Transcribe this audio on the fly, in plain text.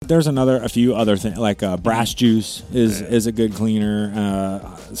there's a few other things like brass juice is a good cleaner.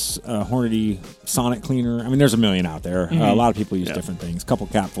 Hornady Sonic cleaner. I mean, there's a million out there. A lot of people use different things. A couple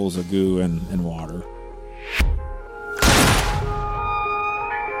capfuls of goo and water.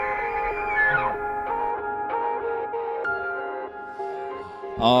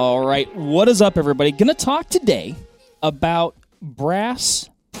 All right, what is up, everybody? Going to talk today about brass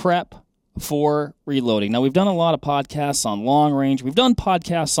prep for reloading. Now, we've done a lot of podcasts on long range. We've done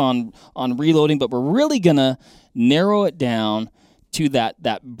podcasts on reloading, but we're really going to narrow it down to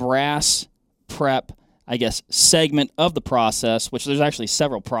that brass prep, I guess, segment of the process, which there's actually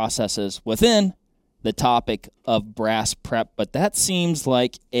several processes within the topic of brass prep, but that seems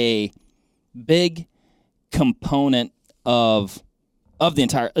like a big component of the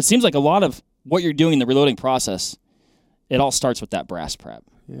entire. It seems like a lot of what you're doing in the reloading process, it all starts with that brass prep.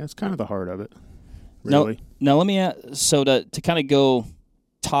 Yeah, it's kind of the heart of it, really. Now let me so to kind of go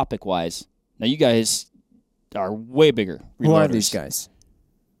topic wise. Now you guys are way bigger reloaders. Who are these guys?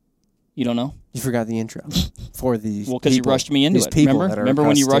 You don't know? You forgot the intro for these. Well, because you rushed me into it. People Remember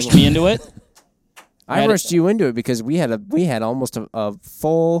when you rushed me into it? I rushed you into it because we had almost a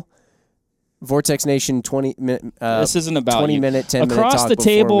full Vortex Nation 20 minute. This isn't about 20-minute, 10-minute across talk the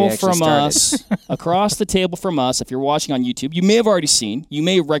table before we from us. Across the table from us. If you're watching on YouTube, you may have already seen. You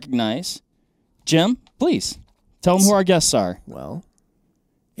may recognize. Jim, please tell them who our guests are. Well,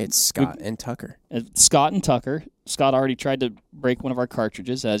 it's Scott and Tucker. Scott and Tucker. Scott already tried to break one of our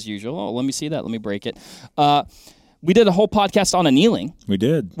cartridges as usual. Oh, let me see that. Let me break it. We did a whole podcast on annealing. We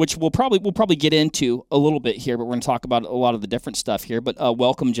did, which we'll probably get into a little bit here, but we're going to talk about a lot of the different stuff here. But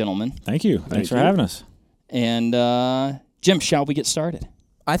welcome, gentlemen. Thank you. Thanks for having us. And Jim, shall we get started?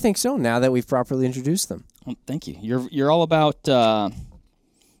 I think so. Now that we've properly introduced them. Well, thank you. You're all about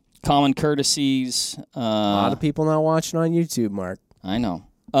common courtesies. A lot of people not watching on YouTube, Mark. I know.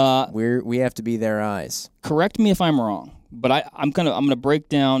 We have to be their eyes. Correct me if I'm wrong, but I'm gonna break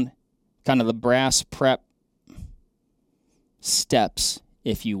down kind of the brass prep steps,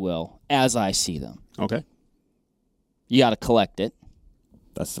 if you will, as I see them. Okay. You got to collect it.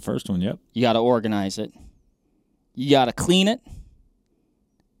 That's the first one, yep. You got to organize it. You got to clean it,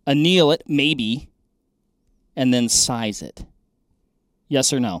 anneal it, maybe, and then size it.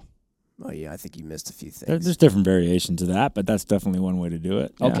 Yes or no? Oh, yeah, I think you missed a few things. There's different variations of that, but that's definitely one way to do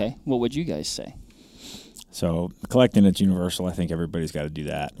it. Yeah. Okay. What would you guys say? So collecting it's universal. I think everybody's got to do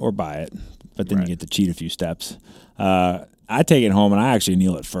that or buy it, but then you get to cheat a few steps. I take it home and I actually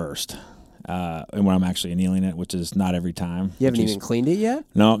anneal it first. And when I'm actually annealing it, which is not every time. You haven't even cleaned it yet?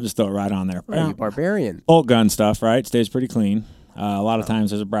 No, just throw it right on there. Oh, you barbarian. Bolt gun stuff, right? Stays pretty clean. A lot of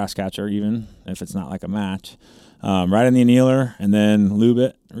times there's a brass catcher, even if it's not like a match. Right in the annealer, and then lube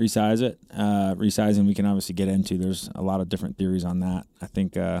it, resize it. Resizing we can obviously get into. There's a lot of different theories on that. I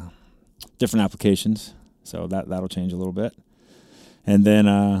think different applications, so that'll change a little bit. And then,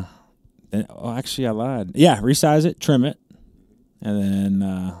 actually I lied. Yeah, resize it, trim it, and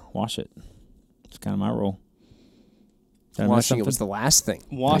then wash it. It's kind of my rule. Washing it was the last thing.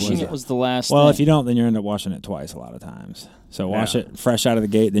 Washing it was the last thing. Well, if you don't, then you end up washing it twice a lot of times. So wash it fresh out of the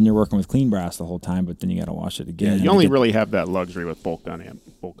gate, then you're working with clean brass the whole time, but then you got to wash it again. Yeah, you only really have that luxury with bolt gun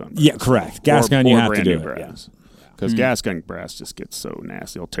brass. Yeah, correct. Gas gun, you have to do it. Because gas gun brass just gets so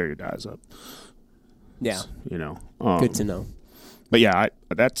nasty. It'll tear your dies up. Yeah. You know. Good to know. But yeah,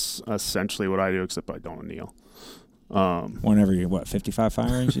 that's essentially what I do, except I don't anneal. Whenever you're, 55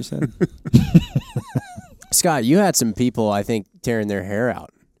 fire range, you said? Scott, you had some people, I think, tearing their hair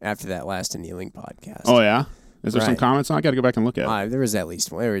out after that last annealing podcast. Oh, yeah? Is there some comments? I got to go back and look at it. There was at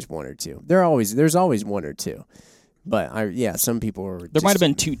least one. There was one or two. There's always one or two. But, some people were There might have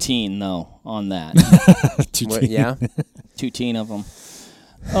been 2 teen, though, on that. 2 teen. Yeah? 2 teen of them.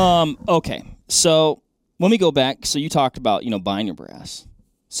 Okay, so let me go back. So you talked about, buying your brass.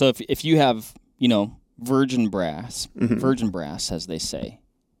 So if you have, virgin brass, as they say,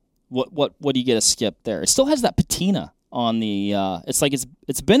 what do you get a skip there? It still has that patina on the. It's like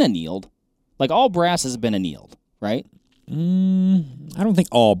it's been annealed, like all brass has been annealed, right? I don't think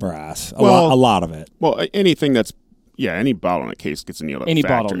all brass. A lot of it. Well, anything that's any bottleneck case gets annealed. Any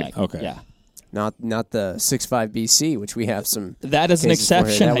factory. bottleneck, okay, yeah. Not the 6.5 BC, which we have some. That is an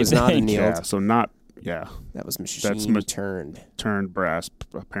exception. That was not annealed. Yeah, so not. Yeah, that was turned brass.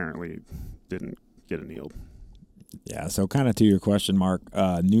 Apparently, didn't get annealed. Yeah, so kind of to your question, Mark,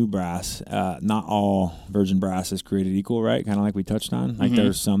 new brass, not all virgin brass is created equal, right? Kind of like we touched on. Like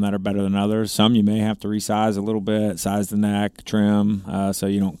there's some that are better than others. Some you may have to resize a little bit, size the neck, trim, so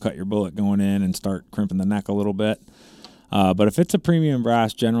you don't cut your bullet going in and start crimping the neck a little bit. But if it's a premium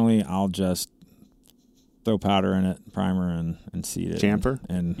brass, generally I'll just throw powder in it, primer, and seed it. Chamfer?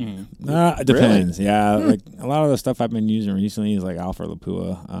 And Mm. it depends. Yeah, like a lot of the stuff I've been using recently is like Alpha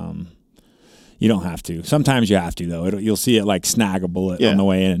Lapua. You don't have to. Sometimes you have to though. You'll see it like snag a bullet on the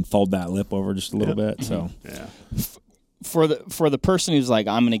way in and fold that lip over just a little bit. So Yeah. For the person who's like,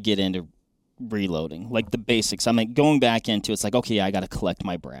 I'm going to get into reloading, like the basics. I'm like going back into it's like, okay, I got to collect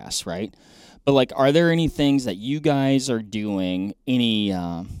my brass, right? But like, are there any things that you guys are doing? Any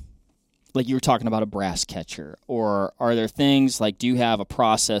like you were talking about a brass catcher, or are there things like, do you have a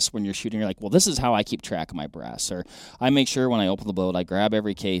process when you're shooting? You're like, well, this is how I keep track of my brass, or I make sure when I open the boat, I grab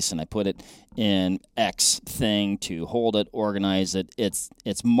every case and I put it in X thing to hold it, organize it. It's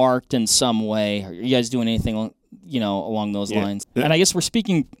marked in some way. Are you guys doing anything, along those lines? And I guess we're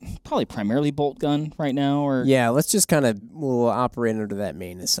speaking probably primarily bolt gun right now, or Yeah, let's just we'll operate under that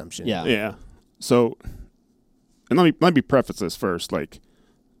main assumption. yeah. Yeah. So, and let me preface this first. Like,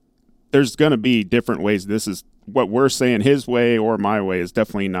 there's going to be different ways. This is what we're saying. His way or my way is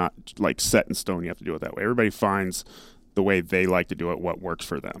definitely not like set in stone. You have to do it that way. Everybody finds the way they like to do it, what works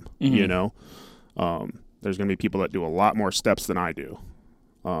for them. Mm-hmm. There's going to be people that do a lot more steps than I do,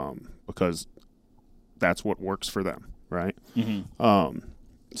 because that's what works for them, right? Mm-hmm.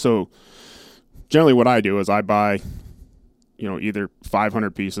 So generally, what I do is I buy, either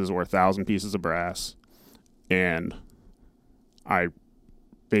 500 pieces or 1,000 pieces of brass, and I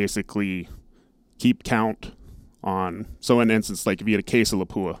basically keep count on. So in an instance, like if you get a case of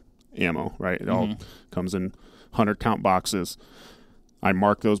Lapua ammo, right? It all comes in 100 count boxes. I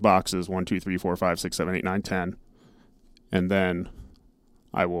mark those boxes 1, 2, 3, 4, 5, 6, 7, 8, 9, 10, and then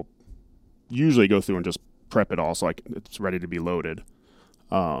I will usually go through and just prep it all so it's ready to be loaded.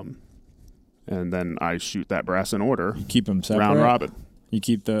 And then I shoot that brass in order. you keep them separate. Round robin. You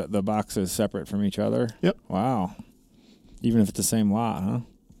keep the boxes separate from each other. Yep. Wow. Even if it's the same lot,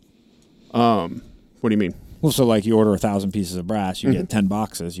 huh? What do you mean? Well, so like you order 1,000 pieces of brass, you get 10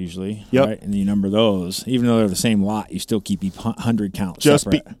 boxes usually, Yep. right? And you number those. Even though they're the same lot, you still keep each 100 count Just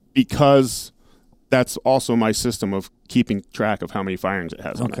separate. because that's also my system of keeping track of how many firings it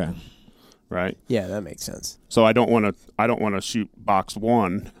has on Okay. it, right? Yeah, that makes sense. So I don't want to shoot box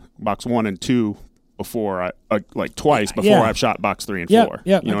one and two before twice before Yeah. I've shot box 3 and Yeah, 4.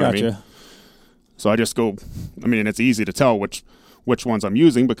 yeah, You know I what I gotcha. mean? So I just go. I mean, it's easy to tell which ones I'm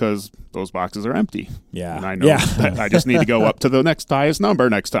using because those boxes are empty. Yeah. And I know Yeah. that I just need to go up to the next highest number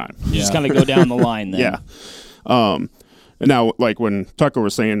next time. You just kind of go down the line then. Yeah. And now, like when Tucker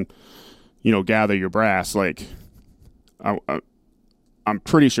was saying, gather your brass, like I'm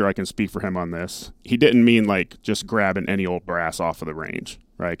pretty sure I can speak for him on this. He didn't mean like just grabbing any old brass off of the range,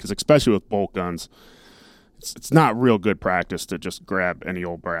 right? Because especially with bolt guns, it's not real good practice to just grab any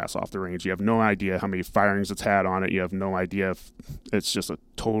old brass off the range. You have no idea how many firings it's had on it. You have no idea if it's just a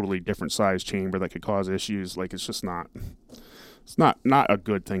totally different size chamber that could cause issues. Like it's just not. It's not a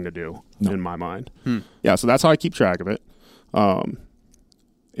good thing to do in my mind. Yeah, so that's how I keep track of it.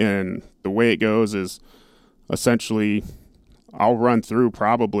 And the way it goes is essentially I'll run through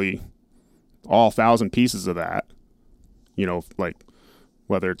probably all 1,000 pieces of that, like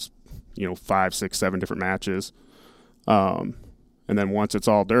whether it's, 5, 6, 7 different matches. And then once it's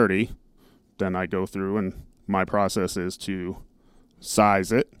all dirty, then I go through and my process is to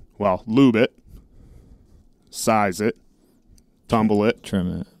lube it, size it, tumble it.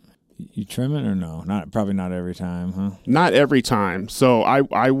 Trim it. You trim it or no? Probably not every time, huh? Not every time. So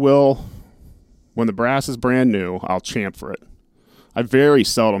I will, when the brass is brand new, I'll chamfer it. I very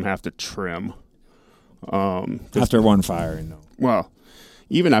seldom have to trim. After one firing, though. Well,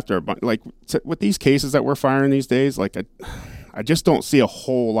 even after a bunch, like with these cases that we're firing these days, like I just don't see a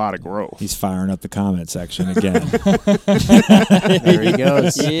whole lot of growth. He's firing up the comment section again. There he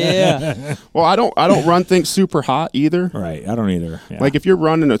goes. Yeah. Well, I don't run things super hot either. Right. I don't either. Yeah. Like if you're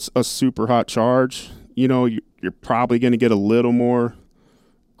running a super hot charge, you're probably going to get a little more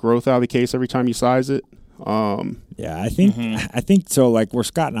growth out of the case every time you size it. Yeah, I think so. Like where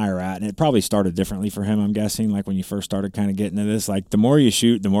Scott and I are at, and it probably started differently for him. I'm guessing, like when you first started kind of getting into this, like the more you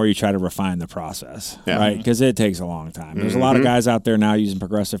shoot, the more you try to refine the process, Yeah. right? Because it takes a long time. There's a lot of guys out there now using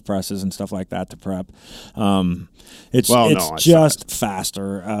progressive presses and stuff like that to prep. It's just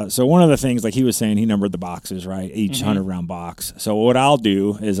faster. So one of the things, like he was saying, he numbered the boxes, right? Each 100 round box. So what I'll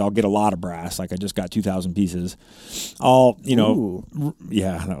do is I'll get a lot of brass. Like I just got 2,000 pieces. Yeah,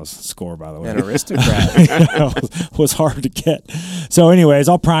 that was a score, by the way. An aristocrat. was hard to get. So anyways,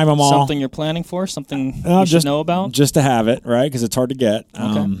 I'll prime them all. Something you're planning for? Something you should know about? Just to have it, right? Because it's hard to get.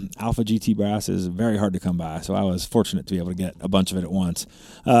 Okay. Alpha GT brass is very hard to come by. So I was fortunate to be able to get a bunch of it at once.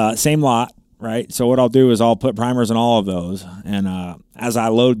 Same lot, right? So what I'll do is I'll put primers in all of those, and as I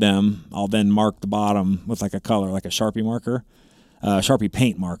load them, I'll then mark the bottom with like a color, like a Sharpie marker, Sharpie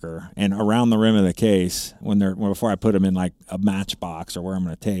paint marker, and around the rim of the case, before I put them in like a matchbox or where I'm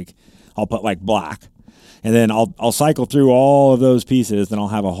going to take, I'll put like black. And then I'll cycle through all of those pieces. Then I'll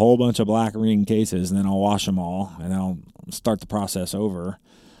have a whole bunch of black ring cases, and then I'll wash them all, and then I'll start the process over.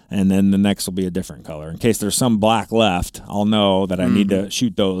 And then the next will be a different color. In case there's some black left, I'll know that I need to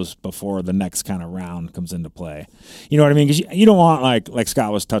shoot those before the next kind of round comes into play. You know what I mean? Because you don't want, like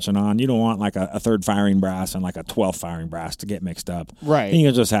Scott was touching on, you don't want like a third firing brass and like a 12th firing brass to get mixed up. Right. And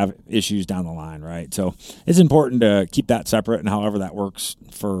you'll just have issues down the line, right? So it's important to keep that separate, and however that works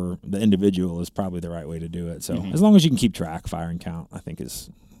for the individual is probably the right way to do it. So as long as you can keep track, firing count, I think is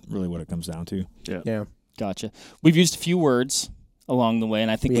really what it comes down to. Yeah. Gotcha. We've used a few words along the way, and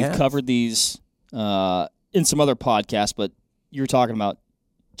I think we've covered these in some other podcasts, but you're talking about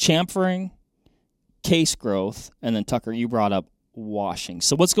chamfering, case growth, and then Tucker, you brought up washing.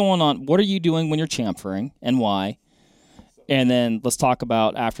 So what's going on? What are you doing when you're chamfering, and why? And then let's talk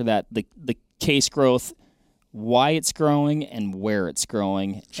about, after that, the case growth, why it's growing and where it's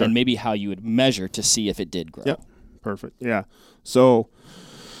growing, and maybe how you would measure to see if it did grow. Yep. Perfect. Yeah. So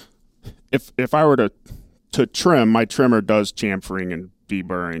if I were to trim, my trimmer does chamfering and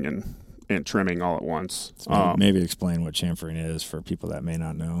deburring and trimming all at once. Maybe explain what chamfering is for people that may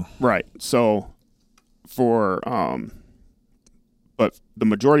not know. Right. So but the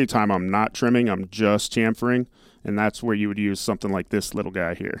majority of the time I'm not trimming, I'm just chamfering, and that's where you would use something like this little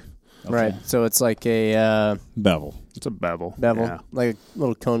guy here. Okay. Right. So it's like a Bevel. It's a bevel. bevel, like a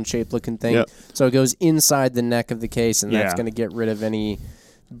little cone-shaped looking thing. Yep. So it goes inside the neck of the case, and that's Yeah. going to get rid of any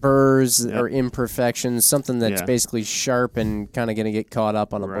burrs or imperfections, something that's basically sharp and kind of going to get caught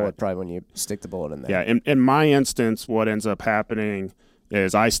up on a bullet probably when you stick the bullet in there. Yeah. In my instance, what ends up happening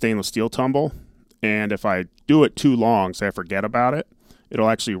is I stainless steel tumble, and if I do it too long, say I forget about it, it'll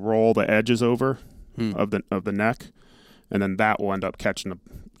actually roll the edges over of the neck, and then that will end up catching the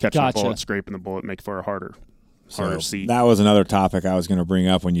bullet, scraping the bullet, make for a harder seat. That was another topic I was going to bring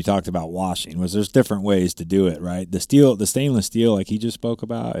up when you talked about washing. Was there's different ways to do it, right? The stainless steel, like he just spoke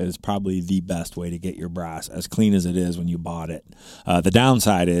about, is probably the best way to get your brass as clean as it is when you bought it. The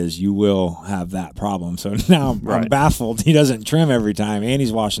downside is you will have that problem. So now I'm baffled. He doesn't trim every time, and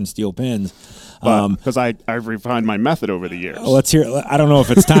he's washing steel pins. Because I've refined my method over the years. Let's hear. I don't know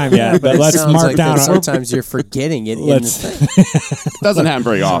if it's time yet, but let's mark like down. Sometimes you're forgetting it. It doesn't happen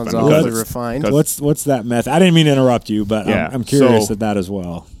very often. Sounds awfully refined. What's that method? I didn't mean to interrupt you, but I'm curious at that as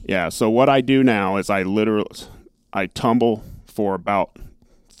well. Yeah. So what I do now is I tumble for about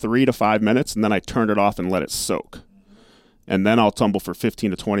 3 to 5 minutes, and then I turn it off and let it soak. And then I'll tumble for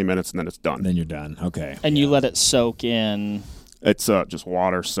 15 to 20 minutes, and then it's done. Then you're done. Okay. And you let it soak in. It's just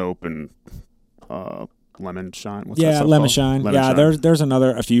water, soap, and lemon shine. What's that stuff lemon called? shine. Lemon shine. There's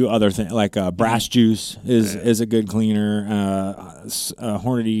a few other things like brass juice is a good cleaner.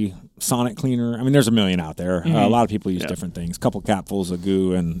 Hornady Sonic cleaner. I mean, there's a million out there. A lot of people use different things. A couple capfuls of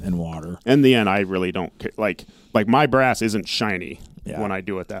goo and water. In the end, I really don't care. Like my brass isn't shiny when I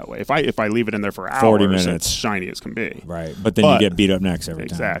do it that way. If I leave it in there for hours, 40 minutes, it's shiny as can be. Right, but then you get beat up next every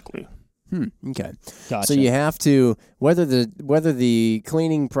time. Exactly. Okay. Gotcha. So you have to whether the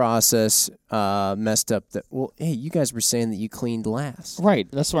cleaning process messed up. Hey, you guys were saying that you cleaned last. Right.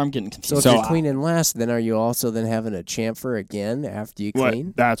 That's where I'm getting confused. So if you're cleaning last, then are you also then having a chamfer again after you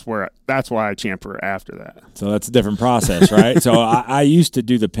clean? That's why I chamfer after that. So that's a different process, right? So I used to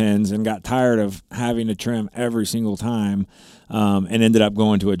do the pins and got tired of having to trim every single time. And ended up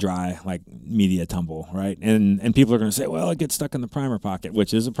going to a dry, like, media tumble, right? And people are going to say, well, it gets stuck in the primer pocket,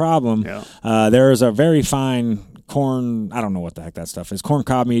 which is a problem. Yeah. There is a very fine corn, I don't know what the heck that stuff is, corn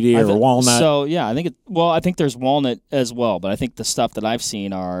cob media or walnut. So, yeah, I think there's walnut as well, but I think the stuff that I've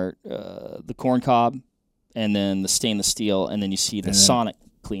seen are the corn cob and then the stainless steel, and then you see the Sonic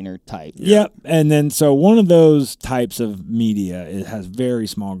cleaner type. Yep. And then so one of those types of media, it has very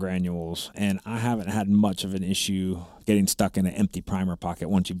small granules, and I haven't had much of an issue getting stuck in an empty primer pocket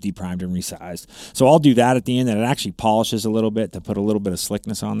once you've deprimed and resized. So I'll do that at the end, and it actually polishes a little bit to put a little bit of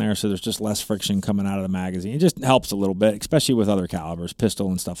slickness on there, so there's just less friction coming out of the magazine. It just helps a little bit, especially with other calibers, pistol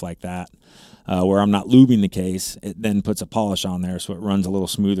and stuff like that, where I'm not lubing the case. It then puts a polish on there, so it runs a little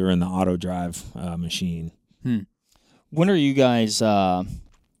smoother in the auto drive machine. When are you guys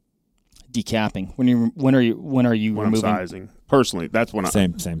decapping? When are you removing? I'm sizing. Personally, that's when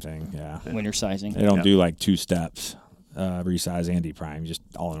Same thing, yeah. When you're sizing. They don't do like 2 steps, resize and deprime, just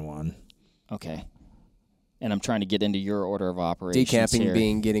all in one. Okay. And I'm trying to get into your order of operations Decapping here.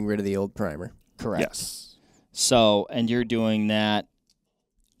 being getting rid of the old primer. Correct. Yes. So, and you're doing that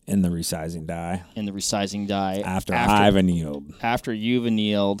in the resizing die. After I've annealed. After you've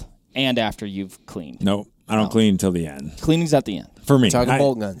annealed and after you've cleaned. Nope. I don't clean until the end. Cleaning's at the end. For me. Talking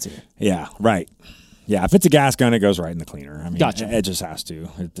bolt guns here. Yeah, right. Yeah, if it's a gas gun, it goes right in the cleaner. I mean, Gotcha. It just has to.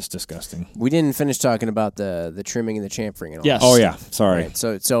 It's disgusting. We didn't finish talking about the trimming and the chamfering and all. Yes. Oh, yeah. Sorry. Right.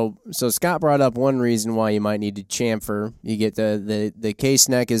 So Scott brought up one reason why you might need to chamfer. You get the case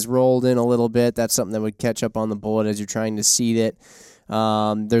neck is rolled in a little bit. That's something that would catch up on the bullet as you're trying to seat it.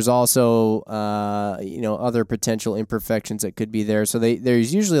 There's also other potential imperfections that could be there. So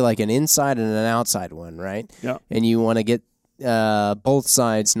there's usually like an inside and an outside one, right? Yeah. And you want to get both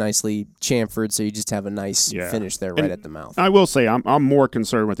sides nicely chamfered, so you just have a nice finish there right at the mouth. I will say I'm more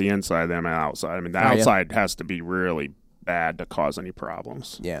concerned with the inside than the outside. I mean, the outside has to be really bad to cause any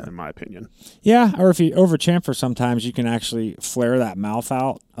problems. Yeah, in my opinion. Yeah, or if you over chamfer, sometimes you can actually flare that mouth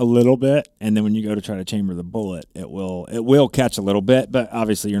out a little bit, and then when you go to try to chamber the bullet, it will catch a little bit. But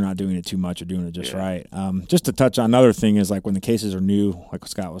obviously, you're not doing it too much; you're doing it just right. Just to touch on another thing is like when the cases are new, like what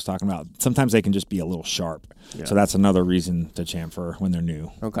Scott was talking about. Sometimes they can just be a little sharp, so that's another reason to chamfer when they're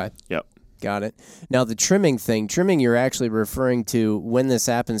new. Okay. Yep. Got it. Now the trimming you're actually referring to when this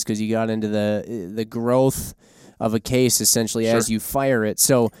happens because you got into the growth of a case essentially as you fire it.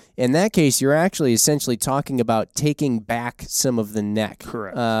 So in that case, you're actually essentially talking about taking back some of the neck.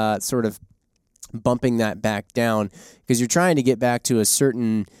 Correct. Sort of bumping that back down because you're trying to get back to a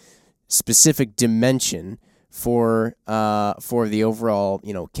certain specific dimension for the overall,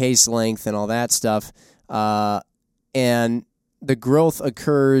 case length and all that stuff. And the growth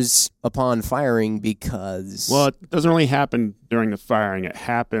occurs upon firing because... Well, it doesn't really happen during the firing. It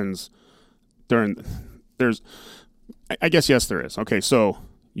happens during... I guess, yes, there is. Okay, so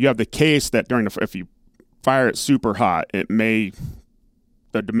you have the case that if you fire it super hot, the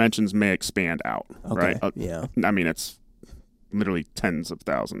dimensions may expand out, right? Yeah. I mean, it's literally tens of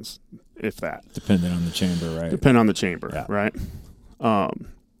thousands, if that. Depending on the chamber, right? Depending on the chamber, right? And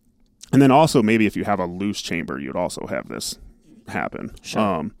then also maybe if you have a loose chamber, you'd also have this happen.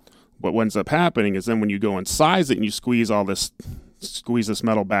 Sure. What ends up happening is then when you go and size it and you squeeze this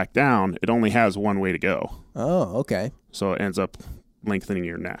metal back down, it only has one way to go. Oh, okay. So it ends up lengthening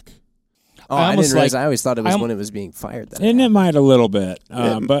your neck. Oh, I didn't realize. I always thought it was when it was being fired. And it might a little bit,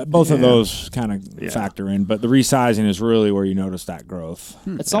 but both of those kind of factor in. But the resizing is really where you notice that growth.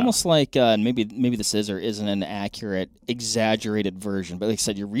 It's almost like maybe the scissor isn't an accurate, exaggerated version. But like I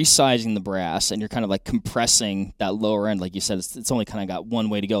said, you're resizing the brass and you're kind of like compressing that lower end. Like you said, it's only kind of got one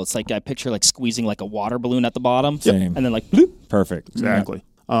way to go. It's like I picture like squeezing like a water balloon at the bottom. Same. And then like bloop. Perfect. Exactly.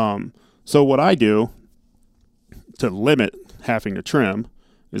 So what I do to limit having to trim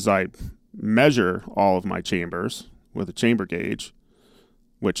is I measure all of my chambers with a chamber gauge,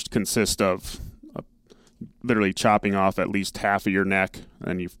 which consists of literally chopping off at least half of your neck,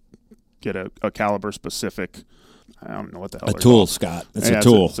 and you get a caliber specific. I don't know what the hell. A tool, Scott. It's a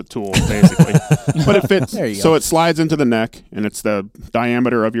tool. It's a tool, basically. But it fits. There you go. So it slides into the neck, and it's the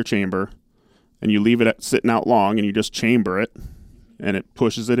diameter of your chamber, and you leave it sitting out long, and you just chamber it, and it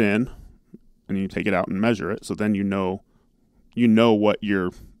pushes it in, and you take it out and measure it. So then you know what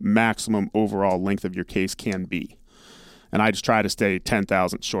your maximum overall length of your case can be. And I just try to stay 10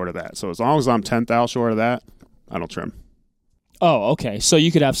 thousandths short of that. So as long as I'm 10 thousandths short of that, I don't trim. Oh, okay. So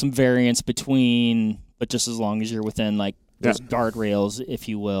you could have some variance between, but just as long as you're within like those guardrails, if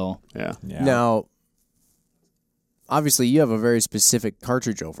you will. Yeah. Now, obviously, you have a very specific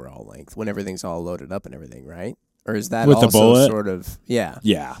cartridge overall length when everything's all loaded up and everything, right? Or is that With also the bullet? sort of Yeah.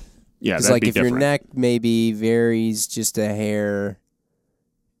 Yeah, It's that'd like be if different. your neck maybe varies just a hair,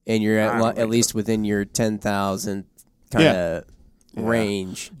 and you're at least within your 10,000 kind of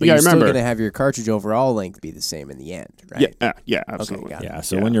range, but You you're gotta still remember- going to have your cartridge overall length be the same in the end, right? Yeah, absolutely. got it. Yeah,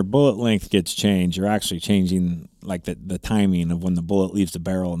 so when your bullet length gets changed, you're actually changing like the timing of when the bullet leaves the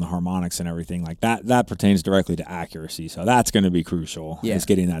barrel and the harmonics and everything like that. That pertains directly to accuracy, so that's going to be crucial. Yeah. Is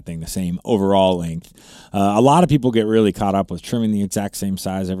getting that thing the same overall length. A lot of people get really caught up with trimming the exact same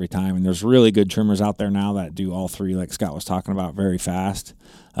size every time, and there's really good trimmers out there now that do all three, like Scott was talking about, very fast.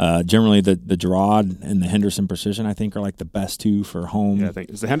 Generally, the Gerard and the Henderson Precision, I think, are like the best two for home. Yeah, I think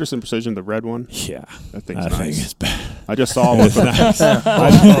is the Henderson Precision the red one? Yeah, That thing's that nice. thing is bad. I just saw one.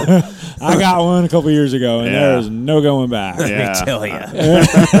 I got one a couple years ago, and there's no going back. Yeah. Tell ya.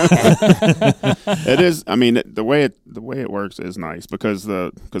 It is. I mean, the way it works is nice because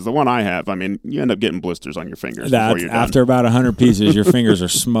the one I have, I mean, you end up getting blisters on your fingers before That's you're done. after about 100 pieces, your fingers are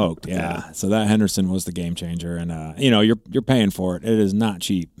smoked. Yeah. So that Henderson was the game changer, and you're paying for it. It is not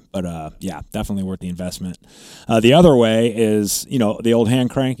cheap, but definitely worth the investment. The other way is the old hand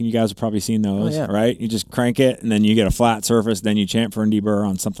crank, and you guys have probably seen those, right? You just crank it, and then you get a flat surface, then you chamfer and deburr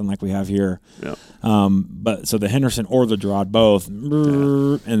on something like we have here. Yep. But so the Henderson or the Gerard both,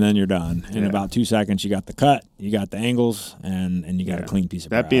 and then you're done. In about 2 seconds, you got the cut, you got the angles, and you got a clean piece of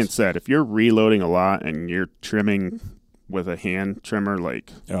brass. That being said, if you're reloading a lot and you're trimming with a hand trimmer,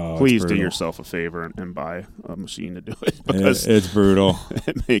 like, please do yourself a favor and buy a machine to do it, because it's brutal.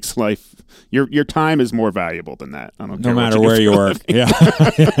 It makes life, your time is more valuable than that. I don't care no matter what where you work. Yeah.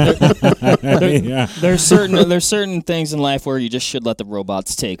 Yeah. There's certain things in life where you just should let the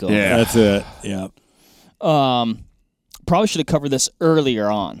robots take over. Yeah. That's it. Yeah. Probably should have covered this earlier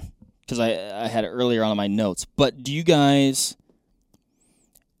on, because I had it earlier on in my notes. But do you guys,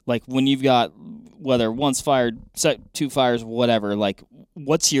 like, when you've got, whether one's fired, two fires, whatever, like,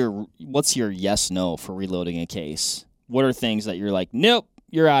 what's your yes no for reloading a case? What are things that you're like, nope,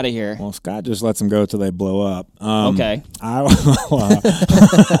 you're out of here? Well, Scott just lets them go till they blow up. Okay. I'll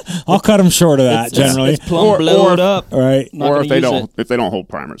cut them short of that generally. It's plumb blowed up. Right. Or if they don't hold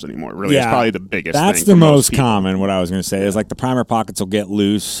primers anymore, really, it's probably the biggest thing. That's the most common. What I was going to say is, like, the primer pockets will get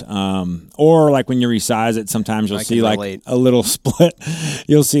loose, or like when you resize it, sometimes you'll see like a little split.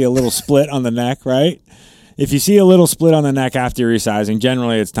 You'll see a little split on the neck, right? If you see a little split on the neck after you're resizing,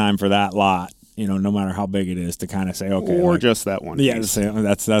 generally it's time for that lot, no matter how big it is, to kind of say, okay. Or just that one. Yeah,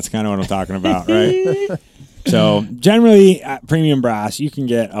 that's kind of what I'm talking about, right? So generally, at premium brass, you can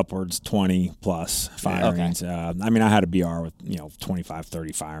get upwards 20 plus firings. Okay. I had a BR with 25,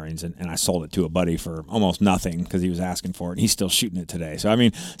 30 firings, and I sold it to a buddy for almost nothing because he was asking for it, and he's still shooting it today. So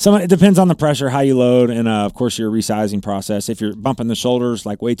it depends on the pressure, how you load, and of course your resizing process. If you're bumping the shoulders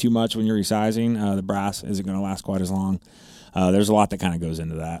like way too much when you're resizing, the brass isn't going to last quite as long. There's a lot that kind of goes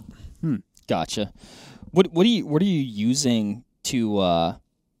into that. Gotcha. What are you using to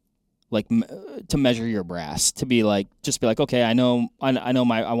to measure your brass, to be like, okay, I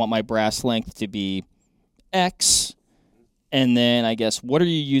want my brass length to be X, and then I guess what are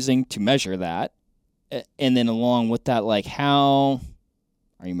you using to measure that, and then along with that, like, how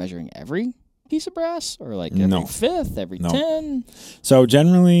are you measuring every piece of brass, or like every fifth, every 10? So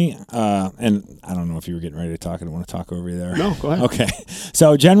generally, and I don't know if you were getting ready to talk. I don't want to talk over you there. No, go ahead. Okay.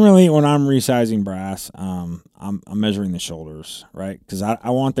 So generally, when I'm resizing brass, I'm measuring the shoulders, right? Because I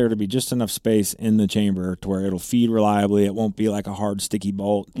want there to be just enough space in the chamber to where it'll feed reliably. It won't be like a hard, sticky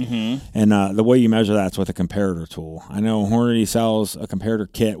bolt. Mm-hmm. And the way you measure that's with a comparator tool. I know Hornady sells a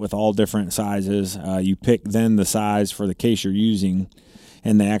comparator kit with all different sizes. You pick then the size for the case you're using,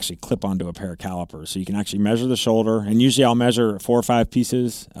 and they actually clip onto a pair of calipers. So you can actually measure the shoulder. And usually I'll measure 4 or 5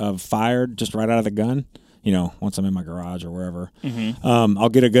 pieces of fired just right out of the gun, once I'm in my garage or wherever. Mm-hmm. I'll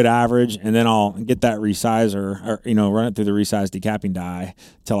get a good average, and then I'll get that resizer, or run it through the resized decapping die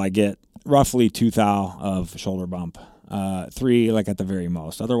till I get roughly 2 thou of shoulder bump. 3, like, at the very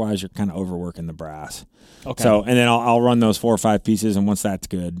most. Otherwise, you're kind of overworking the brass. Okay. So, and then I'll run those 4 or 5 pieces, and once that's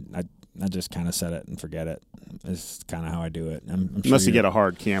good, I just kind of set it and forget it. It's kind of how I do it. I'm Unless you get a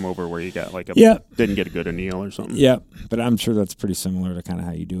hard cam over where you got didn't get a good anneal or something. Yep, but I'm sure that's pretty similar to kind of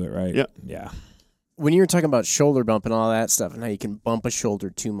how you do it, right? Yep. Yeah. When you were talking about shoulder bump and all that stuff, and how you can bump a shoulder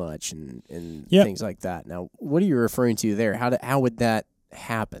too much and things like that. Now, what are you referring to there? How would that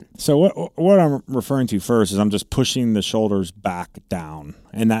happen? So what I'm referring to first is I'm just pushing the shoulders back down,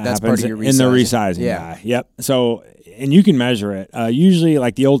 and that's happens in the resizing die. Yep. So, and you can measure it. Usually,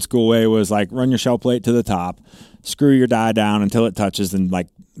 like, the old school way was like run your shell plate to the top, screw your die down until it touches, and like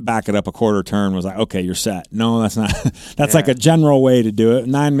back it up a quarter turn. Was like, okay, you're set. No, that's not. That's like a general way to do it.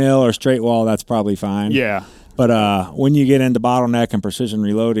 9 mil or straight wall, that's probably fine. Yeah. But when you get into bottleneck and precision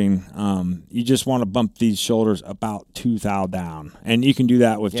reloading, you just want to bump these shoulders about 2 thou down. And you can do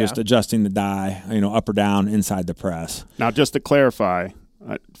that with just adjusting the die, up or down inside the press. Now, just to clarify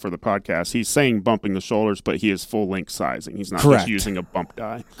for the podcast, he's saying bumping the shoulders, but he is full length sizing. He's not just using a bump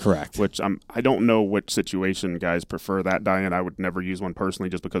die. Correct. Which I don't know which situation guys prefer that die in. I would never use one personally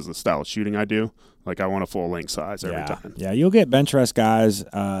just because of the style of shooting I do. Like, I want a full length size every time. Yeah, you'll get bench rest guys,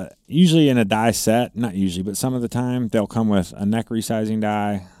 usually in a die set, not usually, but some of the time, they'll come with a neck resizing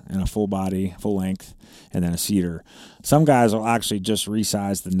die and a full body, full length, and then a cedar. Some guys will actually just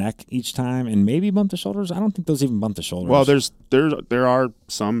resize the neck each time and maybe bump the shoulders. I don't think those even bump the shoulders. Well, there are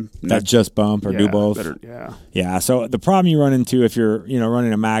some that just bump or do both. Yeah. So the problem you run into if you're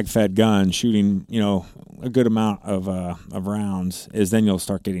running a mag fed gun, shooting a good amount of rounds, is then you'll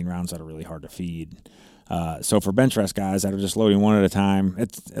start getting rounds that are really hard to feed. So for bench rest guys that are just loading one at a time,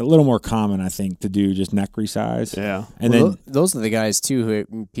 it's a little more common, I think, to do just neck resize. Yeah. And then those are the guys too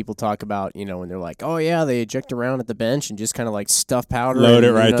who people talk about, when they're like, oh yeah, they eject around at the bench and just kind of like stuff powder, load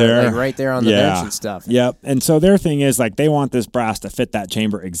it right there, like right there on the bench and stuff. Yep. And so their thing is like they want this brass to fit that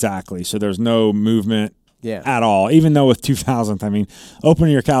chamber exactly, so there's no movement at all. Even though with 2000th, I mean, open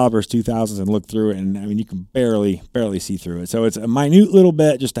your calipers 2000s and look through it, and I mean you can barely see through it. So it's a minute little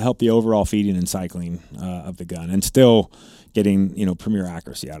bit just to help the overall feeding and cycling of the gun, and still getting premier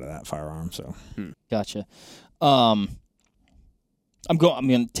accuracy out of that firearm. So Gotcha. I'm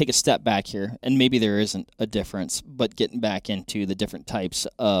going to take a step back here, and maybe there isn't a difference, but getting back into the different types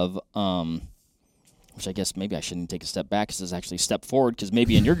of, which I guess maybe I shouldn't take a step back because it's actually a step forward, because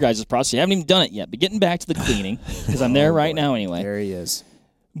maybe in your guys' process you haven't even done it yet. But getting back to the cleaning, because I'm there right now anyway. There he is.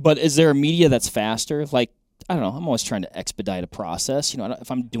 But is there a media that's faster? Like, I don't know. I'm always trying to expedite a process.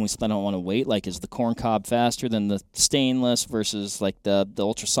 If I'm doing something I don't want to wait, like is the corn cob faster than the stainless versus like the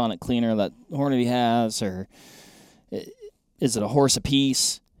ultrasonic cleaner that Hornady has, or is it a horse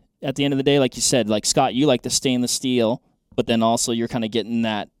apiece? At the end of the day, like you said, like Scott, you like the stainless steel, but then also you're kind of getting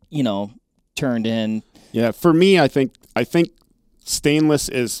that, turned in. Yeah, for me, I think stainless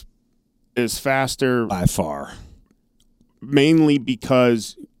is faster by far, mainly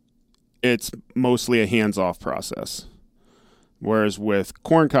because it's mostly a hands-off process. Whereas with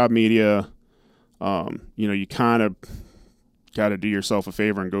corncob media, you kind of got to do yourself a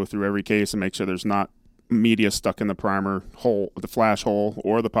favor and go through every case and make sure there's not media stuck in the primer hole, the flash hole,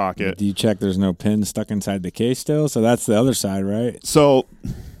 or the pocket. Do you check there's no pin stuck inside the case still? So that's the other side, right? So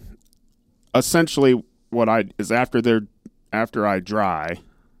essentially what after I dry,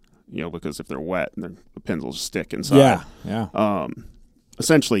 because if they're wet, then the pins will stick inside. Yeah.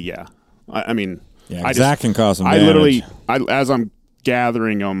 Essentially, yeah. I mean, Zach can cause some damage. I literally, as I'm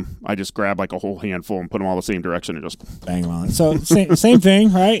gathering them, I just grab like a whole handful and put them all the same direction and just bang them on it. So same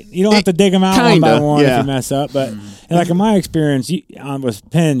thing, right? You don't have to dig them out one by one if you mess up. But and like in my experience, with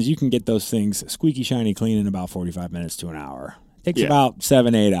pins, you can get those things squeaky shiny clean in about 45 minutes to an hour. It takes about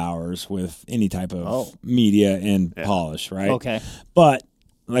 7-8 hours with any type of media and polish, right? Okay. But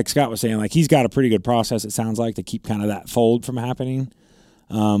like Scott was saying, like he's got a pretty good process, it sounds like, to keep kind of that fold from happening.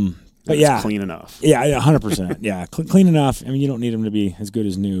 But it's clean enough. Yeah, 100%. Yeah, clean enough. I mean, you don't need them to be as good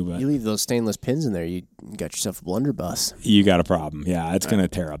as new, but you leave those stainless pins in there, you got yourself a blunderbuss. You got a problem. Yeah, it's going to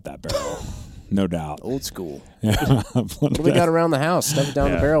tear up that barrel, no doubt. Old school. Yeah. What do we got around the house? Stuff it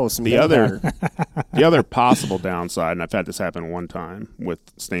down the barrel with some gunpowder. The other possible downside, and I've had this happen one time with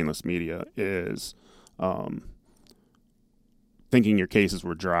stainless media, is thinking your cases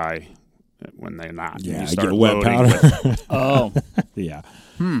were dry when they're not. Yeah, you start get wet powder. Yeah.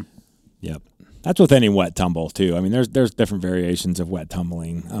 Yep. That's with any wet tumble too. I mean, there's different variations of wet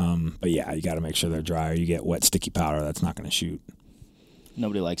tumbling. But yeah, you got to make sure they're dry, or you get wet sticky powder that's not going to shoot.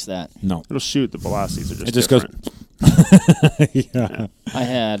 Nobody likes that. No. It'll shoot. The velocities are just different. Yeah. I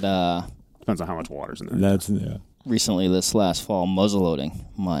had depends on how much water's in there. Recently, this last fall, muzzleloading,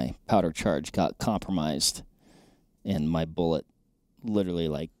 my powder charge got compromised, and my bullet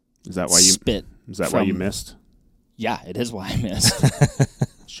literally spit. Is that why you missed? Yeah, it is why I missed.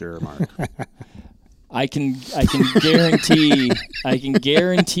 Sure, Mark. I can guarantee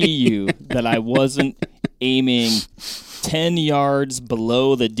you that I wasn't aiming 10 yards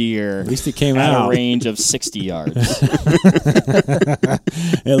below the deer. At least it came at out. a range of 60 yards.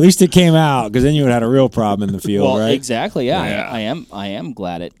 At least it came out, because then you would have had a real problem in the field, right? Exactly. Yeah. I am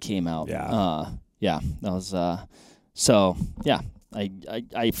glad it came out. Yeah. That was so. Yeah,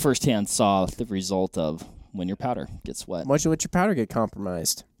 I firsthand saw the result of when your powder gets wet. Why'd you let your powder get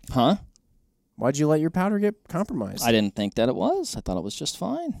compromised? Huh? Why'd you let your powder get compromised? I didn't think that it was. I thought it was just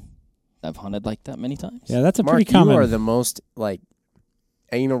fine. I've hunted like that many times. Yeah, that's a Mark, pretty common. You are the most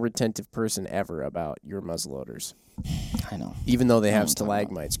anal retentive person ever about your muzzleloaders. I know. Even though they have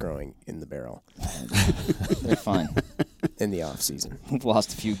stalagmites growing in the barrel. They're fine. In the off season. We've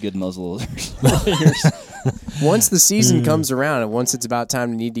lost a few good muzzleloaders. Once the season comes around and once it's about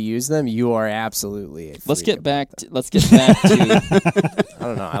time to need to use them, you are absolutely. Let's get back to. I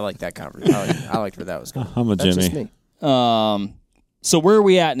don't know. I like that conversation. I liked where that was going. I'm a That's Jimmy. Just me. So where are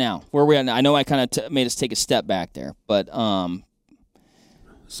we at now? I know I kind of made us take a step back there, but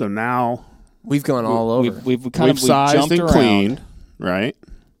so now we've gone all over. We've sized jumped and around. cleaned, right?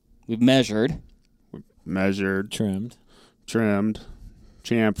 We've measured, trimmed,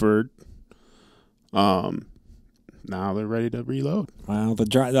 chamfered. Now they're ready to reload. Well, the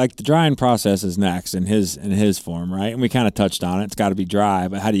drying process is next in his form, right? And we kind of touched on it. It's got to be dry,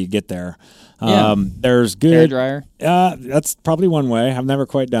 but how do you get there? There's good hair dryer. That's probably one way. I've never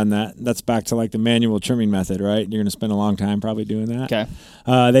quite done that. That's back to like the manual trimming method, right? You're going to spend a long time probably doing that. Okay.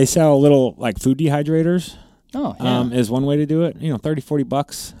 They sell little like food dehydrators. Oh, yeah. Is one way to do it.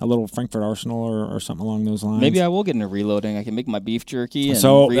 $30-$40, a little Frankfurt Arsenal or something along those lines. Maybe I will get into reloading. I can make my beef jerky and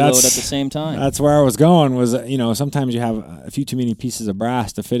So reload at the that's- same time. That's where I was going. Was sometimes you have a few too many pieces of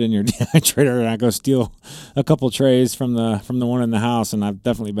brass to fit in your dehydrator, and I go steal a couple trays from the one in the house, and I've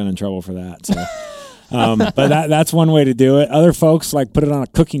definitely been in trouble for that. So. But that's one way to do it. Other folks like put it on a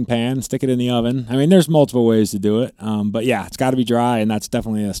cooking pan, stick it in the oven. I mean, there's multiple ways to do it. But yeah, it's got to be dry, and that's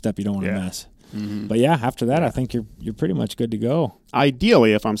definitely a step you don't want to miss. Mm-hmm. But yeah, after that, I think you're pretty much good to go.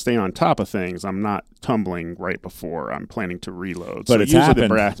 Ideally, if I'm staying on top of things, I'm not tumbling right before I'm planning to reload. But so it's usually happened. the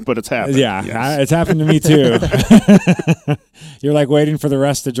brass, but it's happened. Yeah, yes. it's happened to me too. You're like waiting for the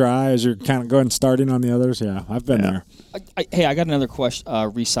rest to dry as you're kind of going starting on the others. Yeah, I've been there. Hey, I got another question,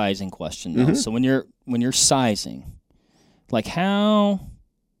 resizing question though. So when you're sizing, like how?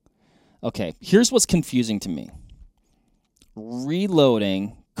 Okay, here's what's confusing to me.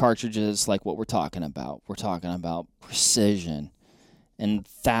 Reloading cartridges, like what we're talking about. We're talking about precision and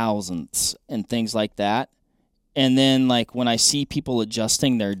thousandths and things like that. And then like when I see people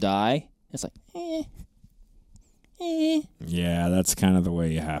adjusting their die, it's like, Yeah, that's kind of the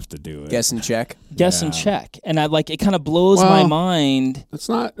way you have to do it. Guess and check. guess and check. And I like it kind of blows my Well, mind. That's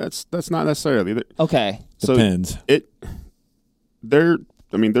not necessarily. Okay. So Depends. they're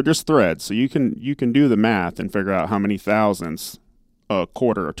just threads, so you can do the math and figure out how many thousandths a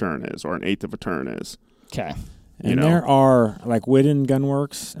quarter a turn is or an eighth of a turn is. Okay. And there are, like Whitten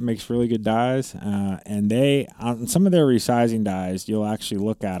Gunworks, it makes really good dies. And they, on some of their resizing dies, you'll actually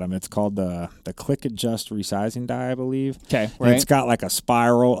look at them. It's called the Click Adjust resizing die, I believe. Okay, And right. it's got like a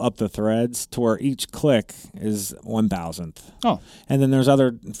spiral up the threads to where each click is 1,000th. Oh. And then there's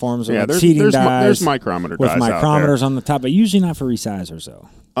other forms of Yeah, like there's seating dies there's micrometer with dies out micrometers on the top, but usually not for resizers, though.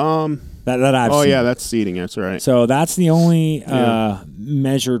 there. That I've seen. Yeah, that's seating. That's right. So that's the only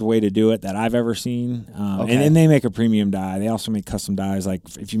measured way to do it that I've ever seen. And they make a premium die. They also make custom dies. Like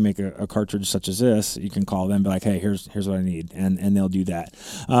if you make a cartridge such as this, you can call them and be like, hey, here's what I need. And they'll do that.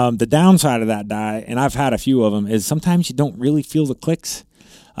 The downside of that die, and I've had a few of them, is sometimes you don't really feel the clicks.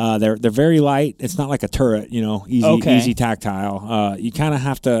 They're very light. It's not like a turret, easy tactile. You kind of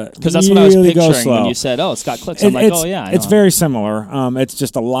have to Because that's what I was really go picturing slow. when you said, "Oh, it's got clicks." I'm like, It's- "Oh yeah." I it's know. very similar. It's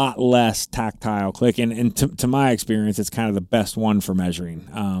just a lot less tactile click, and to my experience, it's kind of the best one for measuring.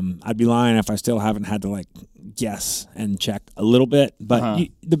 I'd be lying if I still haven't had to like guess and check a little bit, but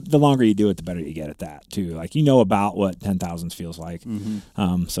the longer you do it, the better you get at that too. Like about what 10,000ths feels like.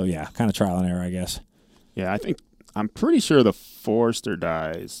 So yeah, kind of trial and error, I guess. Yeah, I'm pretty sure the Forster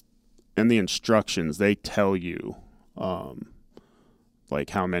dies and the instructions, they tell you like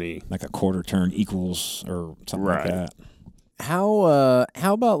how many. Like a quarter turn equals or something like Right. that. How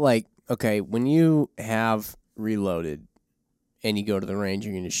about like, okay, when you have reloaded and you go to the range,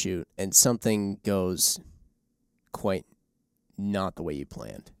 you're going to shoot, and something goes quite not the way you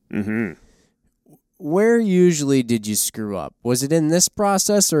planned. Mm-hmm. Where usually did you screw up? Was it in this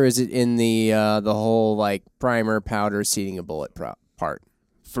process, or is it in the whole like primer, powder, seating a bullet part?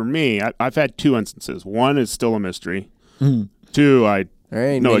 For me, I've had two instances. One is still a mystery. Two, I There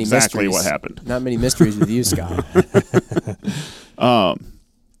ain't know many exactly mysteries. what happened. Not many mysteries with you, Scott.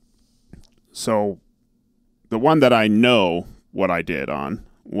 So the one that I know what I did on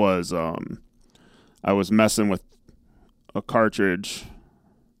was I was messing with a cartridge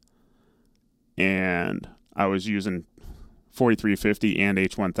and I was using 4350 and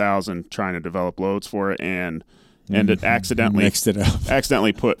H1000 trying to develop loads for it and it accidentally Mixed it up.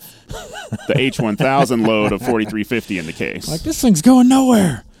 accidentally put the H1000 load of 4350 in the case. Like this thing's going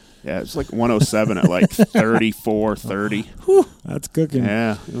nowhere. Yeah, it's like 107 at like 34, 30. That's cooking.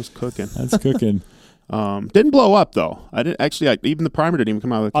 Yeah, it was cooking. That's cooking. Didn't blow up though. I didn't actually. Even the primer didn't even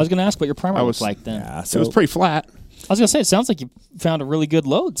come out. I was going to ask what your primer I looks was- like then. Yeah, It was pretty flat. I was going to say, it sounds like you found a really good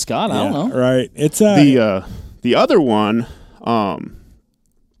load, Scott. I don't know. Right. It's The other one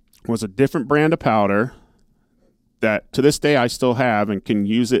was a different brand of powder that to this day I still have and can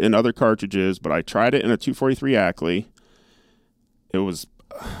use it in other cartridges. But I tried it in a 243 Ackley. It was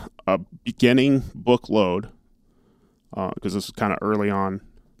a beginning book load because this was kind of early on.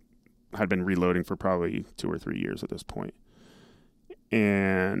 I had been reloading for probably 2 or 3 years at this point.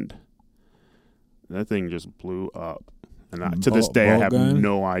 And that thing just blew up. And to this day, I have gun?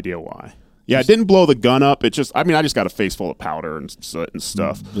 no idea why. Yeah, it didn't blow the gun up. It just, I just got a face full of powder and soot and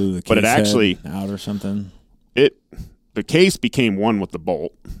stuff. Blew the But it case head actually, out or something. the case became one with the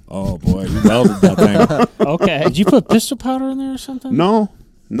bolt. Oh boy, you welded that thing. Okay. Did you put pistol powder in there or something? No,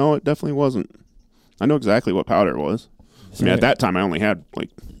 it definitely wasn't. I know exactly what powder it was. At that time, I only had like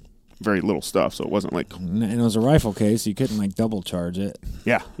very little stuff, so it wasn't like And it was a rifle case. You couldn't like double charge it.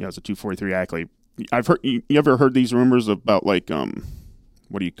 yeah, it was a 243 Ackley. I've heard. You ever heard these rumors about like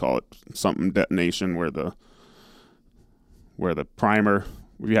what do you call it? Something detonation where the primer.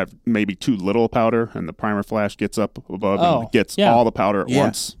 We have maybe too little powder, and the primer flash gets up above and gets all the powder at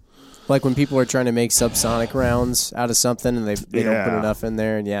once. Like when people are trying to make subsonic rounds out of something, and they don't put enough in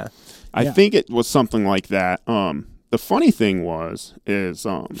there, and I think it was something like that. The funny thing is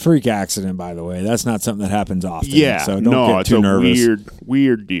freak accident, by the way. That's not something that happens often. Yeah, so don't get too nervous. It's a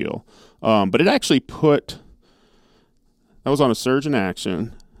weird deal. But it actually that was on a surge in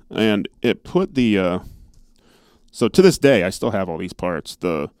action, and it put the. So to this day, I still have all these parts.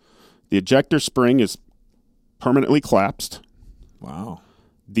 The ejector spring is permanently collapsed. Wow.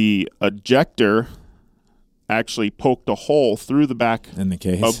 The ejector actually poked a hole through the back in the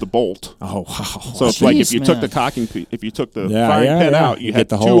case of the bolt. Oh wow! So it's like if you took the cocking, if you took the firing pin out, you had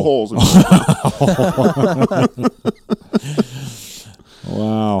the 2 hole. holes. In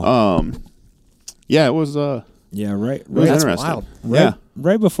Wow. Yeah, it was. Right. Really that's interesting. wild.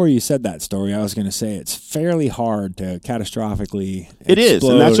 Right before you said that story, I was going to say it's fairly hard to catastrophically. It is,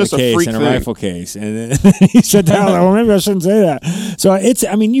 and that's just a case freak in a thing. rifle case. And then he said that. Well, maybe I shouldn't say that. So it's.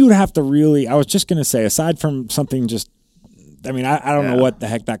 I mean, you would have to really. I was just going to say, aside from something just. I mean, I don't know what the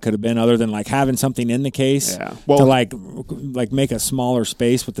heck that could have been, other than like having something in the case to like make a smaller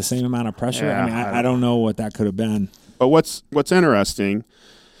space with the same amount of pressure. Yeah, I mean, I don't know what that could have been. But what's interesting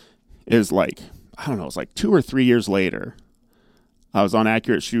is like. I don't know, it was like 2 or 3 years later, I was on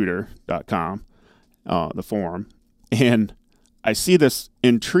AccurateShooter.com, the forum, and I see this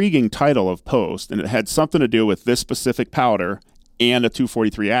intriguing title of post, and it had something to do with this specific powder and a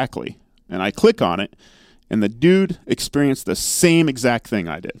 243 Ackley. And I click on it, and the dude experienced the same exact thing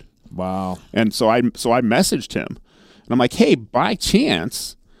I did. Wow. And so I messaged him, and I'm like, hey, by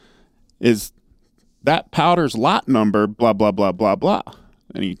chance, is that powder's lot number blah, blah, blah, blah, blah?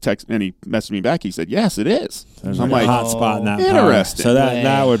 And he messaged me back. He said, "Yes, it is." There's I'm like like, a hot spot in that powder. interesting. So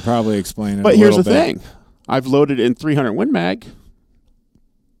that would probably explain it. But a here's the little bit. thing: I've loaded in 300 Win Mag,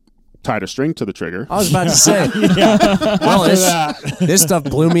 tied a string to the trigger. I was about to say, well, this stuff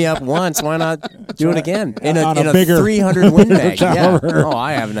blew me up once. Why not do it again in a bigger 300 Win Mag? Yeah. Oh,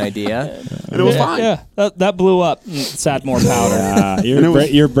 I have an idea. And it was fine. Yeah, that blew up. It's had more powder.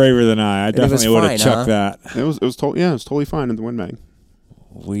 You're braver than I. I definitely would have fine, chucked that. It was totally fine in the Win Mag.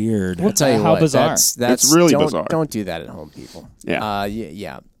 Weird. I'll tell you How what, bizarre. that's It's really bizarre. Don't do that at home, people.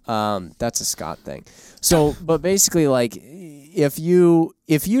 Yeah. That's a Scott thing. So, but basically, like, if you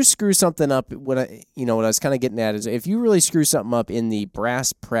screw something up, what I was kind of getting at is if you really screw something up in the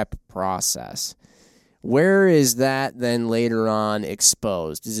brass prep process, where is that then later on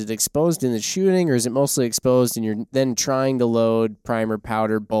exposed? Is it exposed in the shooting, or is it mostly exposed and you're then trying to load primer,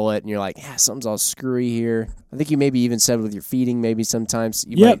 powder, bullet, and you're like, something's all screwy here? I think you maybe even said with your feeding, maybe sometimes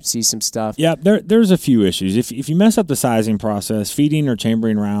you might see some stuff. Yeah, there's a few issues. If you mess up the sizing process, feeding or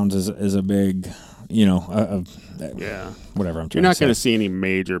chambering rounds is a big, whatever I'm trying to say. You're not going to see any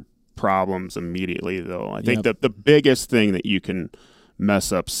major problems immediately, though. I think that the biggest thing that you can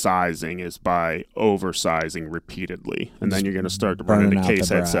mess up sizing is by oversizing repeatedly, and then you're going to start to run into case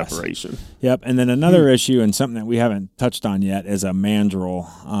head separation. Yep, and then another issue, and something that we haven't touched on yet, is a mandrel.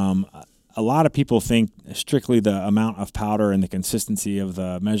 A lot of people think strictly the amount of powder and the consistency of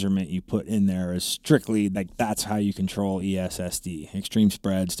the measurement you put in there is strictly like that's how you control ESSD, extreme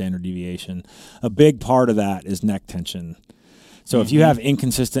spread, standard deviation. A big part of that is neck tension. So if you have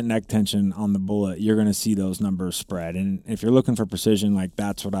inconsistent neck tension on the bullet, you're going to see those numbers spread. And if you're looking for precision, like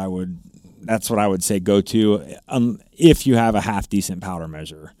that's what I would say go to if you have a half decent powder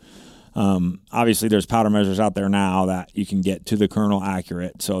measure. Obviously there's powder measures out there now that you can get to the kernel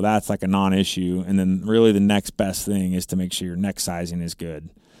accurate. So that's like a non-issue. And then really the next best thing is to make sure your neck sizing is good.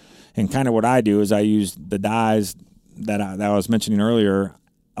 And kind of what I do is I use the dies that I was mentioning earlier.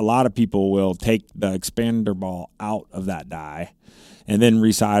 A lot of people will take the expander ball out of that die and then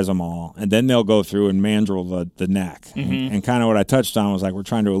resize them all. And then they'll go through and mandrel the neck. And kind of what I touched on was like we're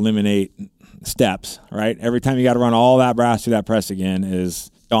trying to eliminate steps, right? Every time you got to run all that brass through that press again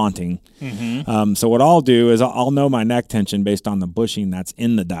is daunting. So what I'll do is I'll know my neck tension based on the bushing that's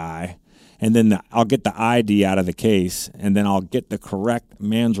in the die. And then I'll get the ID out of the case, and then I'll get the correct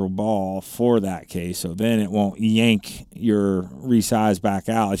mandrel ball for that case. So then it won't yank your resize back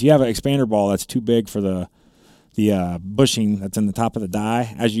out. If you have an expander ball that's too big for the bushing that's in the top of the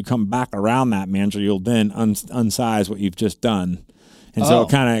die, as you come back around that mandrel, you'll then unsize what you've just done. And so it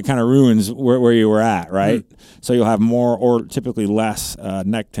kind of ruins where you were at, right? So you'll have more or typically less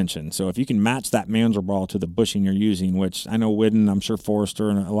neck tension. So if you can match that mandrel ball to the bushing you're using, which I know Widden, I'm sure Forrester,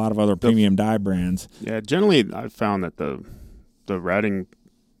 and a lot of other premium die brands. Yeah, generally I've found that the routing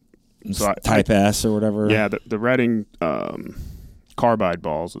So Type S or whatever. Yeah, the Redding carbide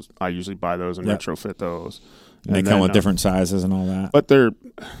balls, I usually buy those and Yep. retrofit those. And they And come then, with different sizes and all that. But the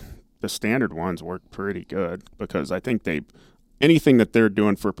standard ones work pretty good because I think anything that they're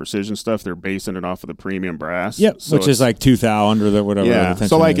doing for precision stuff, they're basing it off of the premium brass. Yep, So which is like 2,000 under the whatever. yeah. The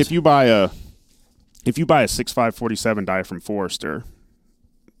So like is. if you buy a 6547 die from Forrester,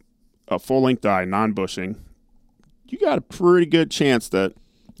 a full length die, non-bushing, you got a pretty good chance that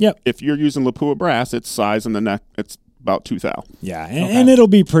Yep. if you're using Lapua brass, its size in the neck, it's about 2,000. Yeah, and it'll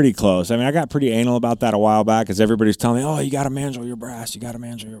be pretty close. I mean, I got pretty anal about that a while back because everybody's telling me, oh, you got to mandrel your brass,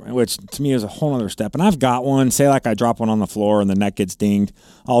 which to me is a whole other step. And I've got one, say like I drop one on the floor and the neck gets dinged,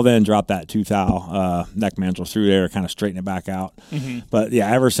 I'll then drop that 2,000 neck mandrel through there to kind of straighten it back out. Mm-hmm. But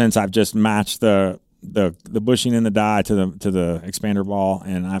yeah, ever since I've just matched the bushing in the die to the expander ball,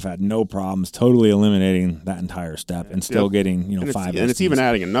 and I've had no problems totally eliminating that entire step and still getting And 5 it's STs. even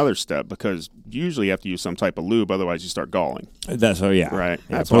adding another step because usually you have to use some type of lube, otherwise you start galling. That's so yeah, Right.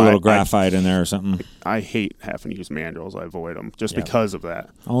 Yeah, That's put a why little graphite in there or something. I hate having to use mandrels. I avoid them just Yep. because of that.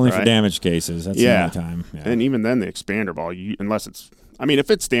 Only for right? damage cases. That's Yeah. the only time. Yeah. And even then, the expander ball, unless it's, I mean,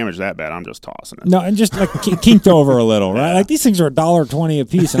 if it's damaged that bad, I'm just tossing it. No, and just like kinked over a little, right? Like these things are $1.20 a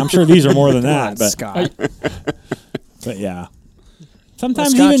piece, and I'm sure these are more than that. But Scott. but yeah, Well,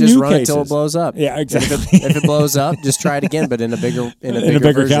 sometimes Scott, even just new run cases. it till it blows up. Yeah, exactly. If it blows up, just try it again, but in a bigger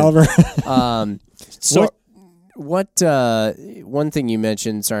bigger version. caliber. So What one thing you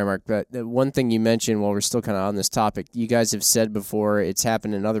mentioned, sorry Mark, but one thing you mentioned while we're still kind of on this topic, you guys have said before, it's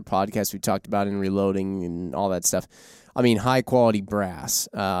happened in other podcasts we talked about in reloading and all that stuff. I mean, high quality brass.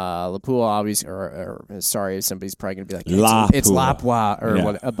 Lapua obviously, or sorry, somebody's probably going to be like, it's Lapua or Yeah.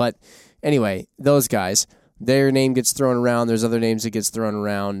 what. But anyway, those guys, their name gets thrown around. There's other names that gets thrown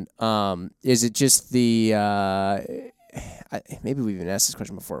around. Is it just the, maybe we've even asked this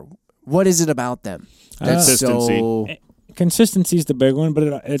question before. What is it about them? That's Consistency. so... Consistency is the big one, but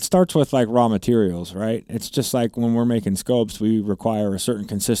it starts with like raw materials, right? It's just like when we're making scopes, we require a certain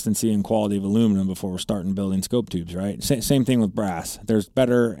consistency and quality of aluminum before we're starting building scope tubes, right? Same thing with brass. There's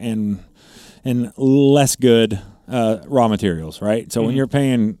better and less good raw materials, right? So when you're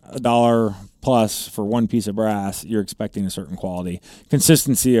paying $1 plus for one piece of brass, you're expecting a certain quality.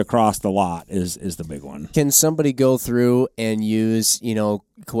 Consistency across the lot is the big one. Can somebody go through and use,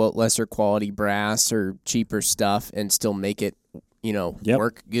 quote, lesser quality brass or cheaper stuff and still make it, Yep.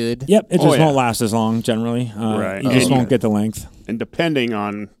 work good? Yep, it Oh, just yeah. won't last as long generally. Right. You just And- won't get the length. And depending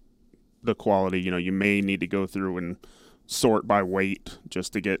on the quality, you may need to go through and sort by weight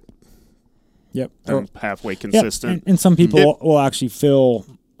just to get Yep. them halfway Yep, consistent. and some people will actually fill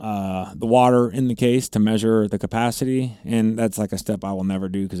the water in the case to measure the capacity, and that's like a step I will never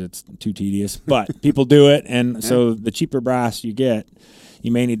do because it's too tedious. But people do it, and so the cheaper brass you get,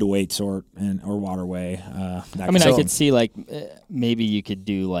 you may need to weight sort or water weigh. I mean, I could see like maybe you could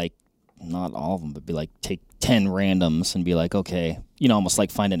do like not all of them, but be like take 10 randoms and be like, okay, almost like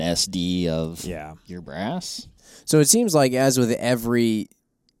find an SD of your brass. So it seems like, as with every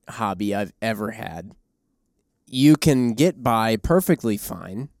hobby I've ever had, you can get by perfectly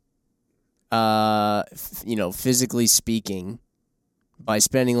fine, physically speaking, by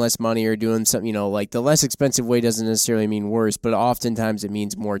spending less money or doing something, like the less expensive way doesn't necessarily mean worse, but oftentimes it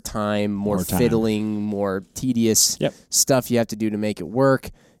means more time, more fiddling, more tedious stuff you have to do to make it work.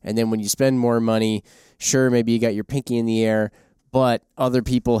 And then when you spend more money, sure, maybe you got your pinky in the air, but other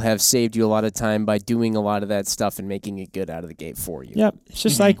people have saved you a lot of time by doing a lot of that stuff and making it good out of the gate for you. Yep, it's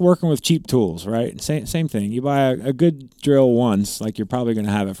just like working with cheap tools, right? Same thing. You buy a good drill once, like you're probably going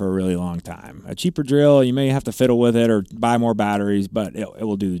to have it for a really long time. A cheaper drill, you may have to fiddle with it or buy more batteries, but it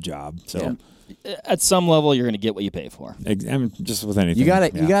will do the job. So At some level, you're going to get what you pay for. I mean, just with anything, You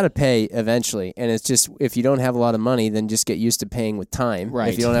gotta pay eventually, and it's just, if you don't have a lot of money, then just get used to paying with time. Right.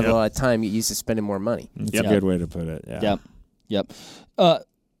 If you don't have a lot of time, get used to spending more money. It's a good way to put it. Yeah. Yep.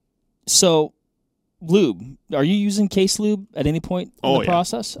 So, lube. Are you using case lube at any point in the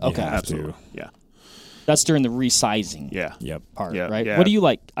process? Okay. Absolutely. Yeah. That's during the resizing Yeah. Yep. part, Yeah, right? yeah. What do you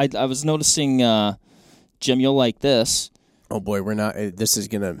like? I was noticing, Jim, you'll like this. Oh boy, we're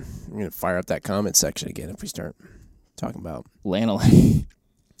gonna fire up that comment section again if we start talking about Lanolin.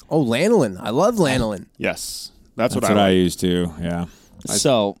 Oh, lanolin. I love lanolin. Yes. That's That's what what I like. use too. Yeah.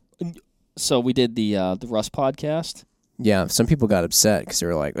 So we did the Rust podcast. Yeah, some people got upset because they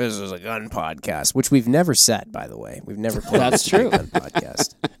were like, "This is a gun podcast," which we've never said, by the way. We've never played That's true. a gun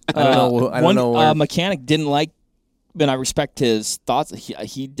podcast. I don't know. One mechanic didn't like I respect his thoughts.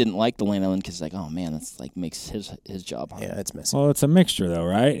 He didn't like the lanolin because like, oh man, that's like makes his job hard. Yeah, it's messy. Well, it's a mixture though,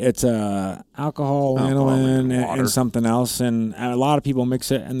 right? It's alcohol, lanolin, and something else, and a lot of people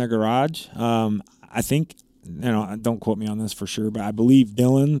mix it in their garage. I think, don't quote me on this for sure, but I believe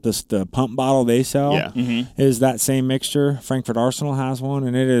Dillon, the pump bottle they sell, is that same mixture. Frankfurt Arsenal has one,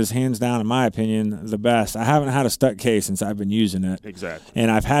 and it is hands down, in my opinion, the best. I haven't had a stuck case since I've been using it. Exactly.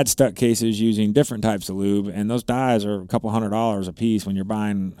 And I've had stuck cases using different types of lube, and those dyes are a couple $100 a piece when you're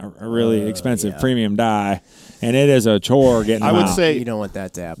buying a really expensive premium dye, and it is a chore getting them out. You don't want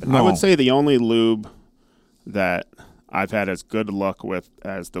that to happen. I would say the only lube that I've had as good luck with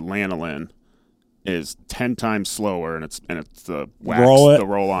as the lanolin is 10 times slower, and it's the wax, the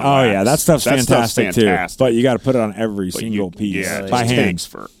roll-on. Oh wax. yeah, that stuff's fantastic too. But you got to put it on every single piece by hand. Takes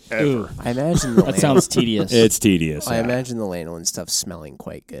forever. I imagine the That sounds tedious. It's tedious. I imagine the lanolin stuff smelling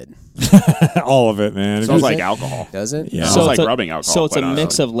quite good. All of it, man. It smells like alcohol. Does it? Yeah. It smells like rubbing alcohol. So it's a quite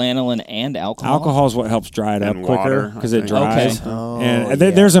mix honestly. of lanolin and alcohol. Alcohol is what helps dry it up And quicker water, because I it think. dries. Okay. And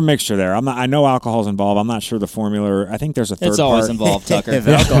there's a mixture there. I know alcohol's involved. I'm not sure the formula. I think there's a third It's always part. involved, Tucker. If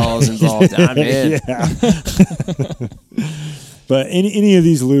alcohol is involved, I'm in. But any of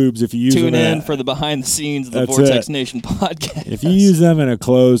these lubes, if you use Tune them in for the behind the scenes of the That's Vortex it. Nation podcast. if you use them in a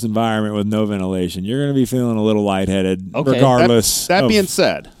closed environment with no ventilation, you're going to be feeling a little lightheaded, Okay. regardless. That of- being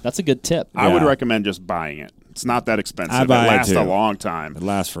said, That's a good tip. I would Yeah. recommend just buying it. It's not that expensive. I buy it it lasts too. a long time. It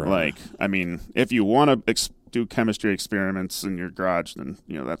lasts forever. Like, I mean, if you want to do chemistry experiments in your garage, then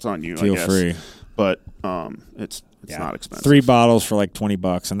that's on you. Feel I guess. free. But it's not expensive. 3 bottles for like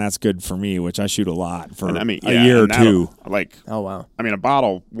 $20, and that's good for me, which I shoot a lot for And I mean, a year or and that'll- two. Like, Oh, wow. I mean,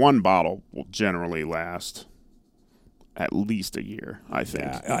 one bottle will generally last at least a year, I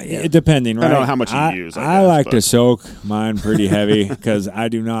think. Depending, right? Depending on how much you use, I I guess, like to but- soak mine pretty heavy because I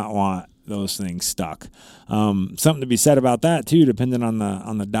do not want those things stuck. Something to be said about that too, depending on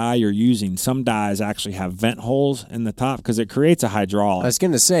the dye you're using. Some dyes actually have vent holes in the top because it creates a hydraulic. I was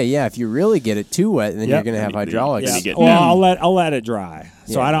going to say, yeah, if you really get it too wet, then Yep. you're going to have Then you hydraulics. get- Well, I'll let it dry,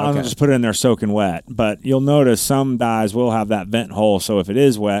 so Yeah, I don't okay. just put it in there soaking wet. But you'll notice some dyes will have that vent hole, so if it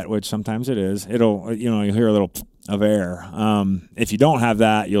is wet, which sometimes it is, it'll you'll hear a little of air. If you don't have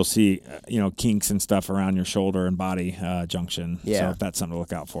that, you'll see kinks and stuff around your shoulder and body junction. Yeah. So that's something to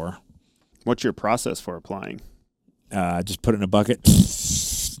look out for. What's your process for applying? Just put it in a bucket,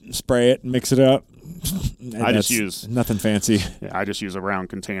 spray it, mix it up. And I just that's use- nothing fancy. Yeah, I just use a round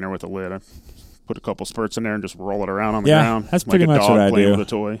container with a lid. I put a couple spurts in there and just roll it around on the Yeah, ground. that's like pretty a much dog what I playing do. with a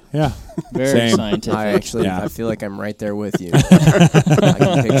toy. Yeah, Very Same. scientific. Yeah. I feel like I'm right there with you. I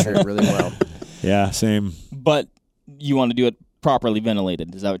can picture it really well. yeah, same. But you want to do it properly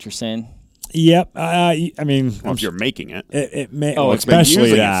ventilated. Is that what you're saying? Yep. I mean, Well, if you're making it, it may Oh, but especially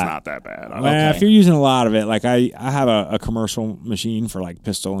using that. it's not that bad. Well, Okay. if you're using a lot of it, like I have a commercial machine for like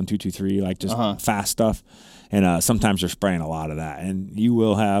pistol and 223, like just fast stuff. And sometimes you're spraying a lot of that, and you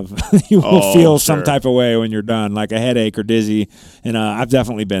will have feel some sure. type of way when you're done, like a headache or dizzy. And I've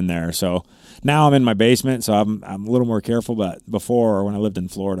definitely been there. So now I'm in my basement, so I'm a little more careful. But before, when I lived in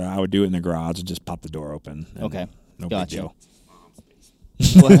Florida, I would do it in the garage and just pop the door open. and Okay. no Gotcha. big deal.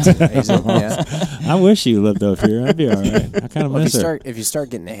 Amazing. Yeah. I wish you lived up here. That'd be all right. I kind of Well, miss her. if you start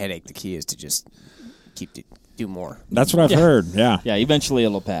getting a headache, the key is to just do more. That's what I've heard. Yeah. Yeah, eventually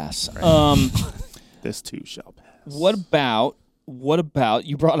it'll pass. This too shall pass. What about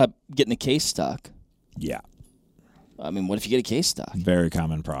you brought up getting a case stuck? Yeah. I mean, what if you get a case stuck? Very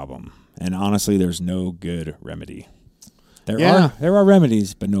common problem. And honestly, there's no good remedy. There Yeah. are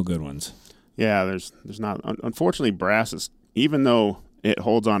remedies, but no good ones. Yeah, there's not. Unfortunately, brass is, even though it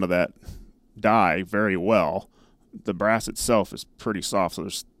holds onto that dye very well, the brass itself is pretty soft. So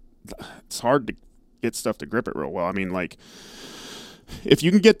it's hard to get stuff to grip it real well. I mean, like if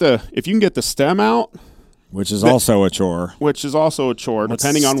you can get the stem out, Which is also a chore which is also a chore, What's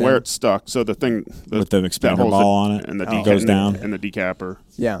depending on stem? where it's stuck. So the thing with the that expander holds ball on it. and the goes down. and the decapper.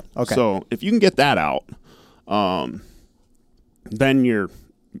 Yeah. Okay. So if you can get that out, then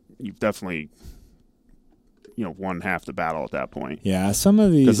you've definitely won half the battle at that point. Yeah, some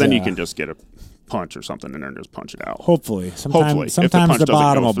of these. Because then you can just get a punch or something in there and just punch it out. Hopefully, Hopefully, if the sometimes punch the doesn't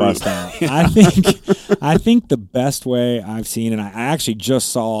bottom go will through. bust out. I think the best way I've seen, and I actually just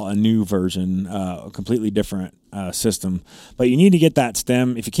saw a new version, a completely different system. But you need to get that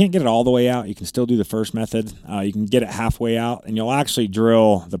stem. If you can't get it all the way out, you can still do the first method. You can get it halfway out, and you'll actually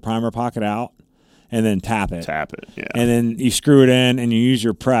drill the primer pocket out. and then tap it. Yeah. And then you screw it in, and you use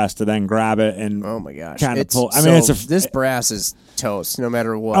your press to then grab it and Oh my gosh! kind of It's- pull. I mean, so it's a this brass is toast, no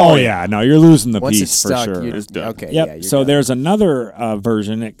matter what. Oh yeah, no, you're losing the Once piece it's stuck, for sure. you're It's done. okay. Yep. Yeah, you're So done. there's another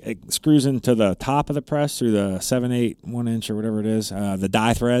version. It screws into the top of the press through the 7/8, 1 inch or whatever it is, the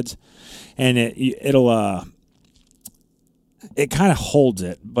die threads, and it'll it kind of holds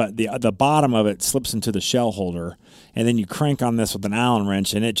it, but the bottom of it slips into the shell holder, and then you crank on this with an Allen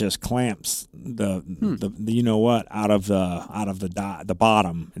wrench, and it just clamps the you know what out of the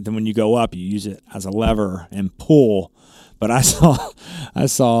bottom. And then when you go up, you use it as a lever and pull. But I saw, I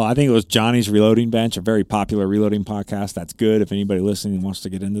think it was Johnny's Reloading Bench, a very popular reloading podcast. That's good if anybody listening wants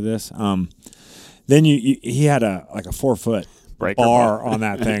to get into this. Then he had a 4-foot Breaker bar bar. on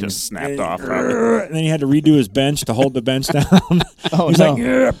that It thing. just snapped off. And then he had to redo his bench to hold the bench down. Oh, He's no. like,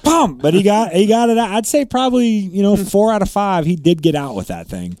 "Ugh," pump, but he got it out. I'd say probably 4 out of 5. He did get out with that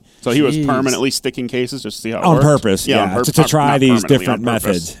thing So he was Jeez. permanently sticking cases just to see how it on worked? purpose. on Yeah, purpose. to try Not these permanently, different on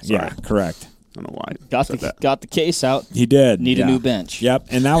purpose. methods. Yeah, Sorry. correct. I don't know why. I Got said that. the case out. He did. Need yeah. a new bench. Yep,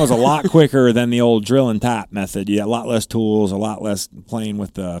 and that was a lot quicker than the old drill and tap method. You had a lot less tools, a lot less playing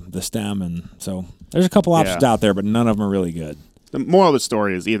with the stem, and so there's a couple options out there, but none of them are really good. The moral of the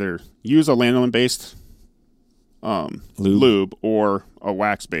story is either use a lanolin-based lube or a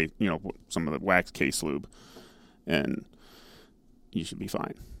wax-based, some of the wax case lube, and you should be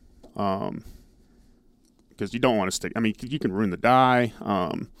fine. Because you don't want to stick. I mean, you can ruin the die.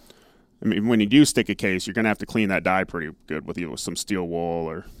 I mean, when you do stick a case, you're going to have to clean that die pretty good with either some steel wool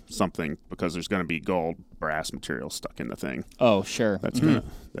or something, because there's going to be gold, brass material stuck in the thing. Oh, sure. That's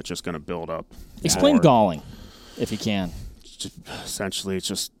just going to build up. Explain more. galling, if you can. Essentially, it's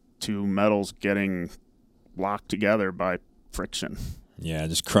just two metals getting locked together by friction. Yeah,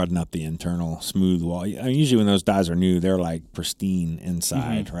 just crudding up the internal smooth wall. I mean, usually when those dies are new, they're like pristine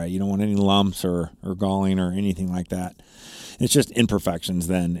inside, right? You don't want any lumps or galling or anything like that. It's just imperfections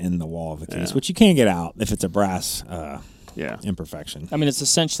then in the wall of the case, which you can't get out if it's a brass imperfection. I mean, it's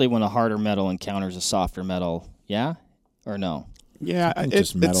essentially when a harder metal encounters a softer metal, yeah? Or no? Yeah, I think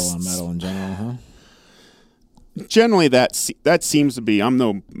just metal on metal in general, huh? Generally, that seems to be. I'm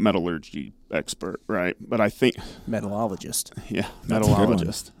no metallurgy expert, right? But I think metallologist. Yeah, That's a good one.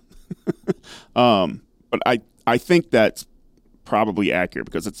 metallologist. But I think that's probably accurate,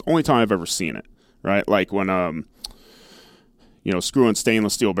 because it's the only time I've ever seen it, right? Like when screwing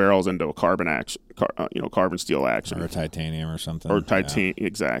stainless steel barrels into a carbon steel action, Or titanium or something. or titanium,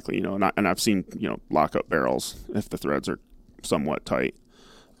 exactly. And I've seen lock up barrels if the threads are somewhat tight,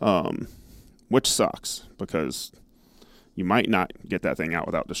 which sucks, because you might not get that thing out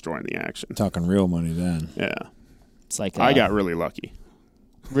without destroying the action. Talking real money then. Yeah, It's like I a got really lucky.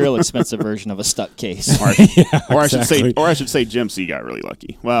 real expensive version of a stuck case. Or exactly. I should say Jim C got really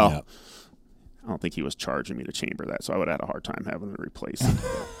lucky. Well, Yep. I don't think he was charging me to chamber that, so I would have had a hard time having to replace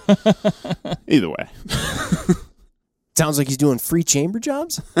it. Either way. Sounds like he's doing free chamber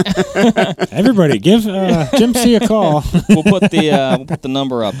jobs. Everybody, give Jim C a call. We'll put the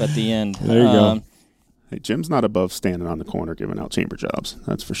number up at the end. There you go. Hey, Jim's not above standing on the corner giving out chamber jobs.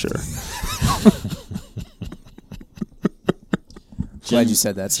 That's for sure. Glad you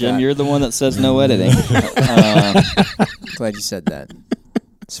said that, Scott. Jim, you're the one that says no editing. Glad you said that.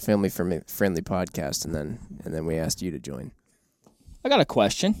 It's a family podcast, and then we asked you to join. I got a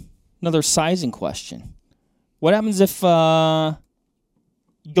question. Another sizing question. What happens if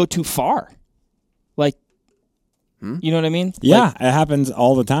you go too far? Like, you know what I mean? Yeah, Like, it happens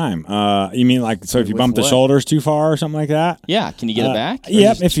all the time. You mean like, so if you With bump the what? shoulders too far or something like that? yeah. Can you get it back? Or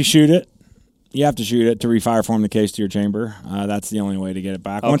Yep, just- if you shoot it. You have to shoot it to refire form the case to your chamber. That's the only way to get it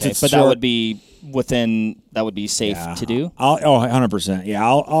back. Once Okay, it's but short, that would be safe yeah. to do. 100%. Yeah,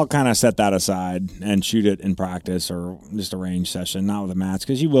 I'll kind of set that aside and shoot it in practice or just a range session, not with a match,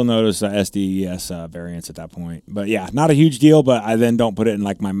 because you will notice SDES variance at that point. But yeah, not a huge deal, but I then don't put it in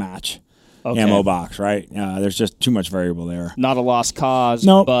like my match ammo box, right? There's just too much variable there. Not a lost cause,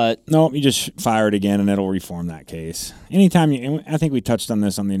 Nope. but Nope, you just fire it again and it'll reform that case. Anytime and I think we touched on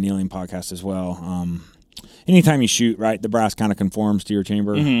this on the annealing podcast as well. Anytime you shoot, right, the brass kind of conforms to your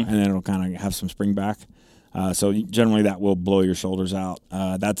chamber and then it'll kind of have some spring back. So generally that will blow your shoulders out.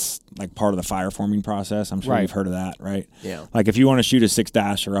 That's like part of the fire forming process. I'm sure Right. you've heard of that, right? Yeah. Like if you want to shoot a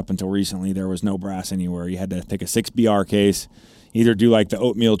 6-dash, or up until recently there was no brass anywhere. You had to take a 6BR case, either do like the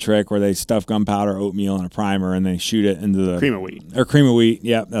oatmeal trick where they stuff gunpowder, oatmeal, and a primer, and they shoot it into the Cream of wheat. or cream of wheat.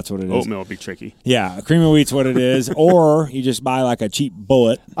 Yep, that's what it is. Oatmeal would be tricky. Yeah, cream of wheat's what it is. Or you just buy like a cheap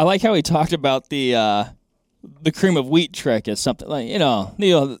bullet. I like how he talked about the the cream of wheat trick is something like that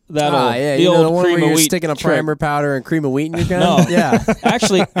old the one cream where of you're wheat sticking a trick. primer powder and cream of wheat in your gun. No. Yeah.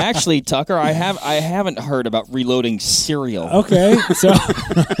 Actually, Tucker, I haven't heard about reloading cereal. Okay,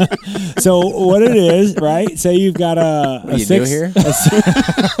 so what it is, right? Say you've got a you six new here?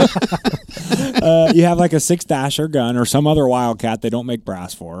 You have like a 6-dasher gun or some other Wildcat they don't make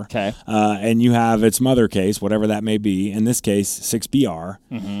brass for. Okay. And you have its mother case, whatever that may be. In this case, 6BR.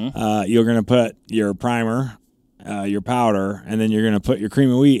 You're going to put your primer, your powder, and then you're going to put your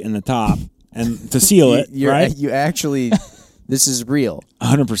cream of wheat in the top and to seal it. Right? You actually, this is real.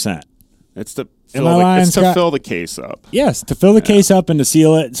 100%. It's to Am I lying, Scott? fill the case up. Yes, to fill the case up and to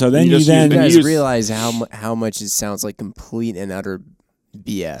seal it. So then You you just then use You the- guys use- realize how much it sounds like complete and utter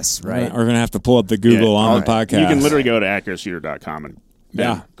BS, right? we're going to have to pull up the Google on the podcast. You can literally go to AccurateShooter.com and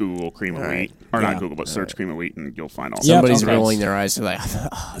Yeah. Google cream of All right. wheat. Or Yeah. not Google, but search cream of wheat and you'll find all Yep. Somebody's Okay. rolling their eyes. They're like,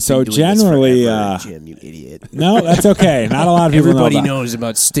 So "I've been doing this generally, forever, Jim, you idiot." No, that's okay. Not a lot of people Everybody know about. knows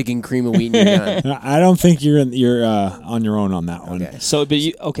about sticking cream of wheat in your gun. I don't think you're on your own on that one. Okay. So, but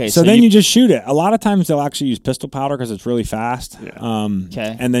you okay? So then you just shoot it. A lot of times they'll actually use pistol powder because it's really fast. Yeah.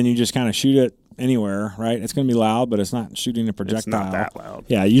 Okay. And then you just kind of shoot it anywhere, right? It's going to be loud, but it's not shooting a projectile. It's not that loud.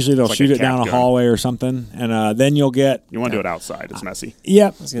 Yeah, usually they'll It's like shoot a it down cap a gun. hallway or something, and then you'll get. You want to do it outside. It's messy.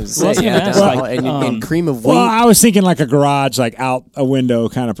 Yep. I was going to Well, I was say, gonna yeah, ask, down- like, and cream of wheat. Well, I was thinking like a garage, like out a window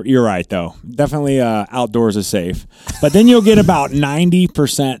kind of. You're right, though. Definitely outdoors is safe. But then you'll get about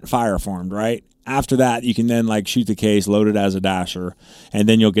 90% fire formed, right? After that, you can then like shoot the case, load it as a dasher, and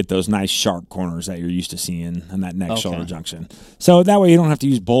then you'll get those nice sharp corners that you're used to seeing in that neck shoulder junction. So that way you don't have to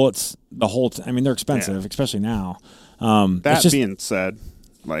use bullets the whole I mean, they're expensive, especially now. That it's just being said,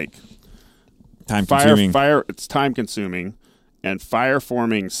 like time consuming. fire, it's time consuming, and fire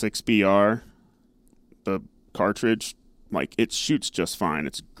forming 6BR, the cartridge, like it shoots just fine.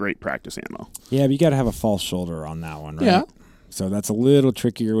 It's great practice ammo. Yeah, but you got to have a false shoulder on that one, right? Yeah. So that's a little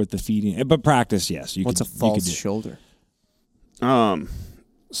trickier with the feeding, but practice, yes. You What's a could, you could false do- shoulder?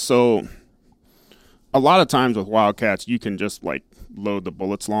 So a lot of times with Wildcats, you can just like load the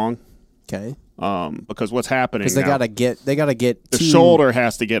bullets long, Okay. because what's happening Because they now, gotta get the to, shoulder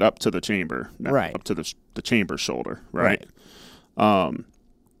has to get up to the chamber, Right. up to the chamber shoulder, right?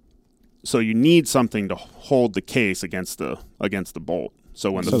 So you need something to hold the case against the bolt.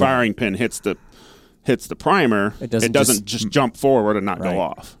 So when the firing pin hits the primer, It it doesn't doesn't just jump forward and not Right. go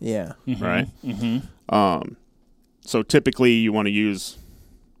off, Yeah. right? So typically you want to use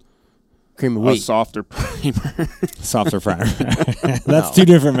Cream of a wheat. softer primer. Softer primer. That's two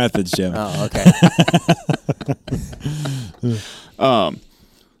different methods, Jim. Oh, okay.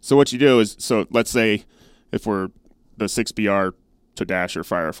 So what you do is, so let's say if we're the 6BR to dasher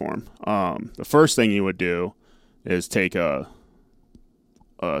fire form, the first thing you would do is take a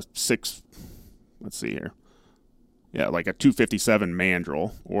 6, let's see here, yeah, like a 257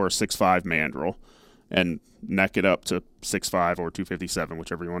 mandrel or a 6.5 mandrel, and neck it up to 6.5 or 257,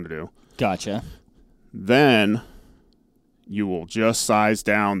 whichever you want to do. Gotcha. Then you will just size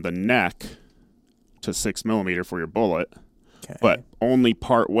down the neck to 6mm for your bullet, Okay. but only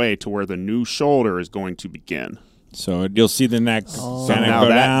part way to where the new shoulder is going to begin. So you'll see the neck So kind of now go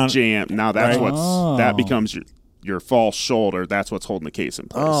that down. jam, now that's Right. that becomes your false shoulder. That's what's holding the case in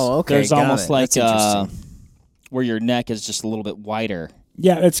place. Oh, okay. There's got almost it. like That's interesting. where your neck is just a little bit wider.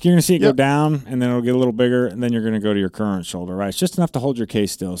 Yeah, you're going to see it go Yep. down, and then it'll get a little bigger, and then you're going to go to your current shoulder, right? It's just enough to hold your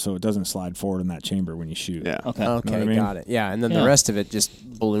case still so it doesn't slide forward in that chamber when you shoot. Yeah. Okay. Okay, what I mean? got it. Yeah, and then Yeah. the rest of it just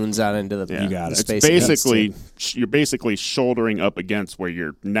balloons out into the Yeah. You got it. It's space. it needs basically to. you're basically shouldering up against where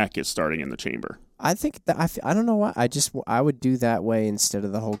your neck is starting in the chamber. I think that I don't know why. I would do that way instead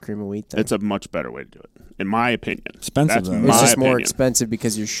of the whole cream of wheat thing. It's a much better way to do it, in my opinion. Expensive, That's though. my It's just more opinion. expensive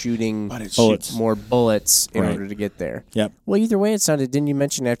because you're shooting But it's Bullets. more bullets in Right. order to get there. Yep. Well, either way, it sounded. Didn't you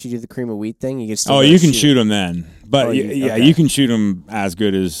mention after you do the cream of wheat thing, you can still? Oh, go you can shoot them then, but Oh, yeah, okay. you can shoot them as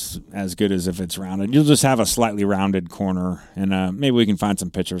good as if it's rounded. You'll just have a slightly rounded corner, and maybe we can find some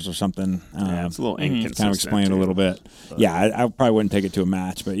pictures or something. Yeah, it's a little inconsistent. Kind of explain it a too. little bit. Yeah, I probably wouldn't take it to a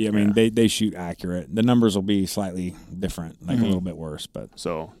match, but yeah, I mean Yeah. they shoot accurate. The numbers will be slightly different, like a little bit worse, but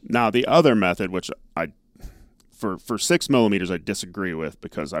So now the other method, which for 6mm, I disagree with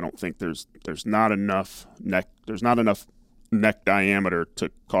because I don't think there's not enough neck diameter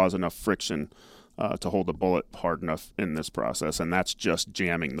to cause enough friction to hold the bullet hard enough in this process, and that's just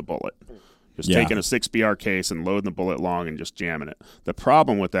jamming the bullet. Just Yeah. taking a 6BR case and loading the bullet long and just jamming it. The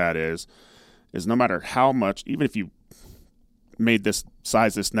problem with that is no matter how much, even if you made this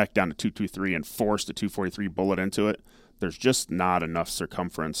neck down to 223 and forced a 243 bullet into it, there's just not enough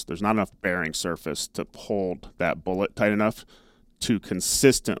circumference. There's not enough bearing surface to hold that bullet tight enough to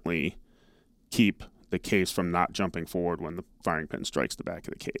consistently keep the case from not jumping forward when the firing pin strikes the back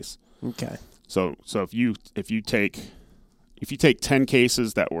of the case. Okay. So if you take 10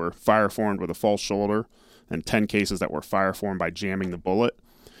 cases that were fire formed with a false shoulder and 10 cases that were fire formed by jamming the bullet,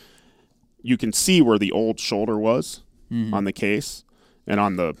 you can see where the old shoulder was on the case, and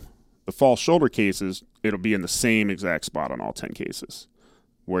on the false shoulder cases, it'll be in the same exact spot on all 10 cases.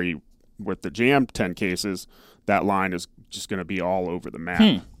 With the jammed 10 cases, that line is just going to be all over the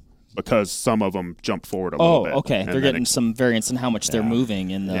map because some of them jump forward a little bit. Oh, okay. They're getting some variance in how much they're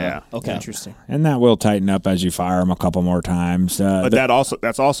moving in the. Yeah. Okay. Interesting. And that will tighten up as you fire them a couple more times. But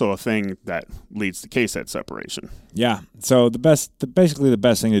that's also a thing that leads to case head separation. Yeah. So basically the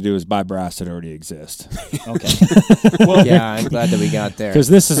best thing to do is buy brass that already exists, Okay. Well, yeah, I'm glad that we got there. because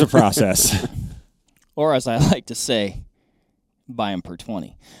this is a process. Or as I like to say, buy them per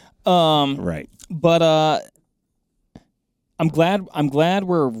 20. Right. But I'm glad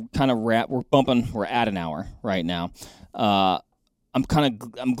we're kind of we're at an hour right now. I'm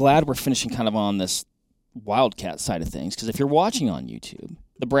glad we're finishing kind of on this Wildcat side of things, because if you're watching on YouTube,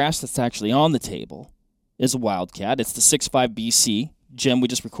 the brass that's actually on the table is a Wildcat. It's the 6.5 BC. Jim, we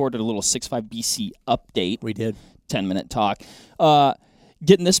just recorded a little 6.5 BC update. We did. 10-minute talk.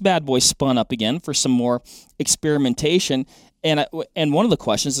 Getting this bad boy spun up again for some more experimentation. And one of the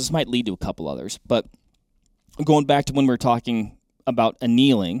questions, this might lead to a couple others, but going back to when we were talking about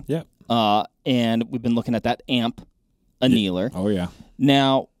annealing, Yep. and we've been looking at that amp annealer. Oh, yeah.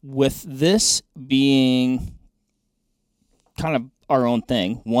 Now, with this being kind of our own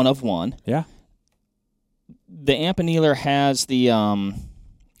thing, one of one, Yeah. the amp annealer has the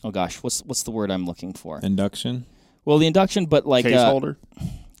what's the word I'm looking for? Induction. Well, the induction, but like Case holder?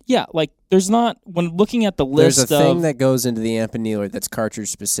 yeah, like there's not, when looking at the There's list a thing of that goes into the amp annealer that's cartridge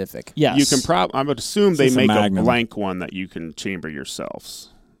specific. yes, You can I would assume they It's a make a Magnum. blank one that you can chamber yourselves.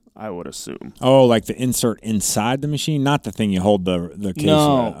 I would assume. Oh, like the insert inside the machine, not the thing you hold the case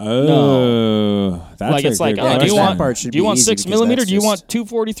No, with. Oh, that's like a it's like, good do you question. want part should do you be want easy 6 because millimeter? that's Do you just- want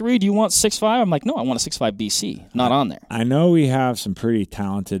 243? Do you want 6.5? I'm like, no, I want a 6.5 BC, not on there. I know we have some pretty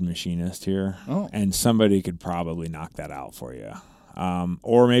talented machinists here, Oh. and somebody could probably knock that out for you.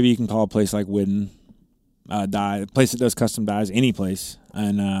 Or maybe you can call a place like Whidden, a place that does custom dies, any place,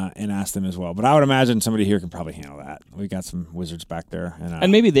 and ask them as well. But I would imagine somebody here can probably handle that. We got some wizards back there,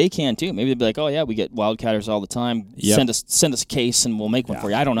 And maybe they can too. Maybe they'd be like, oh yeah, we get Wildcatters all the time. Yep. Send us a case and we'll make one for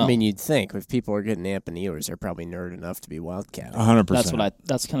you. I don't know. I mean, you'd think if people are getting amp annealers, they're probably nerd enough to be Wildcat. 100%.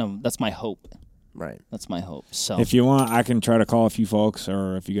 That's my hope. Right. That's my hope. So If you want, I can try to call a few folks,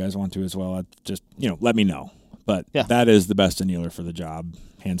 or if you guys want to as well, just let me know. But Yeah. that is the best annealer for the job,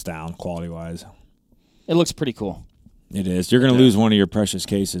 hands down, quality wise. it looks pretty cool. It is. You're going to lose one of your precious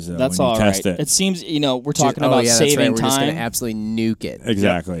cases though, That's when you all test right. it. It seems, we're talking Oh, about yeah, that's right. saving We're just going time, to absolutely nuke it.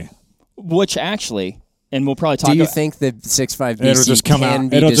 Exactly. which actually, and we'll probably talk Do you about, think the 6.5 BC It'll just come can out.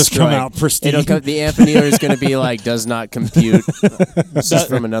 be It'll destroyed? just come out pristine. The amp annealer is going to be like, does not compute. This is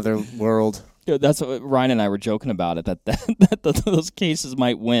from another world. that's what Ryan and I were joking about it, that those cases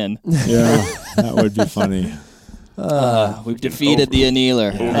might win. Yeah, that would be funny. We've defeated the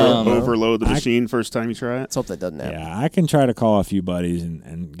annealer. Overload the machine first time you try it. Let's hope that doesn't happen. Yeah, I can try to call a few buddies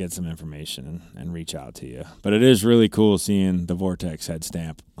and get some information and reach out to you. But it is really cool seeing the Vortex head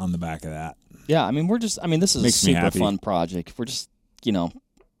stamp on the back of that. Yeah, I mean, this is Makes a me super happy. fun project. We're just,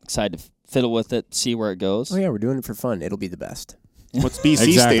 excited to fiddle with it, see where it goes. Oh yeah, we're doing it for fun. It'll be the best. What's BC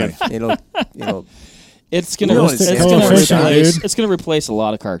Exactly. stand? It'll It's gonna Realistic it's gonna coefficient, replace dude. it's gonna replace a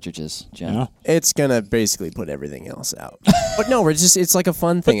lot of cartridges, Jim. Yeah. it's gonna basically put everything else out. But no, it's like a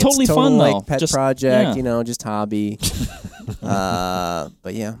fun thing. totally it's total, fun, like though. pet Just- project, yeah. just hobby.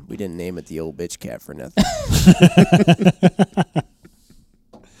 But yeah, we didn't name it the old bitch cat for nothing.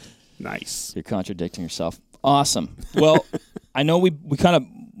 Nice. You're contradicting yourself. Awesome. Well, I know we kind of.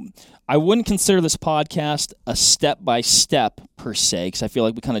 I wouldn't consider this podcast a step-by-step per se, because I feel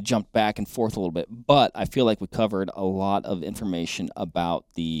like we kind of jumped back and forth a little bit. But I feel like we covered a lot of information about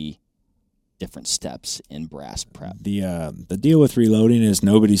the different steps in brass prep. The deal with reloading is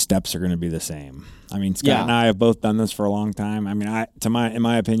nobody's steps are going to be the same. I mean, Scott Yeah. and I have both done this for a long time. I mean, in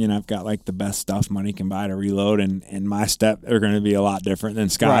my opinion, I've got like the best stuff money can buy to reload, and my step are going to be a lot different than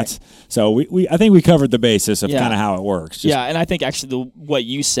Scott's. Right. So I think we covered the basis of Yeah. kind of how it works. Yeah, and I think actually what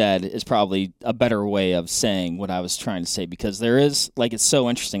you said is probably a better way of saying what I was trying to say, because there is, like, it's so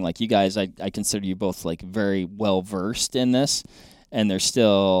interesting. Like, you guys, I consider you both like very well versed in this, and there's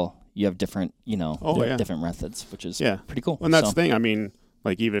still, you have different, different methods, which is pretty cool. Well, and that's So- the thing. I mean,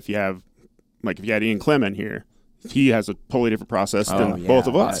 like, even if you had Ian Clement here, he has a totally different process than yeah, both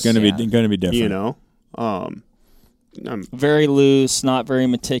of us. It's going to be different. Very loose, not very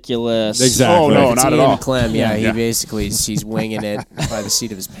meticulous. Exactly. Oh, no, If it's not at Ian all. Clem, Yeah. he basically he's winging it by the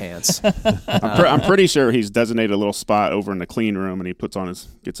seat of his pants. I'm pretty sure he's designated a little spot over in the clean room, and he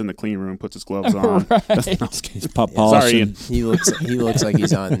gets in the clean room, puts his gloves on. He's pop Sorry, polishing. Ian. He looks like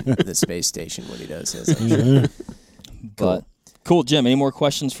he's on the space station when he does this. I'm sure. But cool, Jim. Any more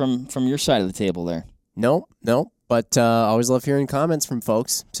questions from your side of the table there? No. But always love hearing comments from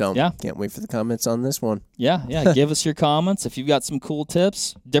folks. So Yeah. can't wait for the comments on this one. Yeah. Give us your comments. If you've got some cool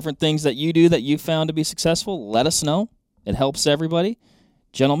tips, different things that you do that you found to be successful, let us know. It helps everybody.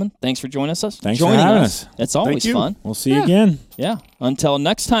 Gentlemen, thanks for joining us. Thanks for having us. It's always you. fun. We'll see you again. Yeah. Until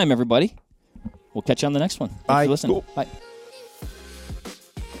next time, everybody. We'll catch you on the next one. Thanks Bye. for listening. Cool. Bye.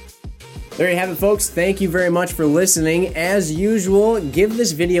 There you have it, folks. Thank you very much for listening. As usual, give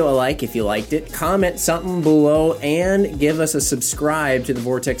this video a like if you liked it, comment something below, and give us a subscribe to the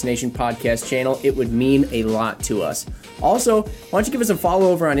Vortex Nation podcast channel. It would mean a lot to us. Also, why don't you give us a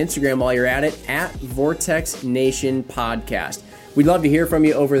follow over on Instagram while you're at it, at Vortex Nation Podcast. We'd love to hear from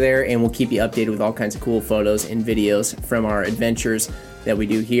you over there, and we'll keep you updated with all kinds of cool photos and videos from our adventures that we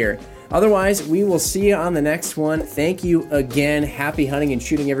do here. Otherwise, we will see you on the next one. Thank you again. Happy hunting and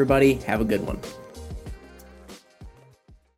shooting, everybody. Have a good one.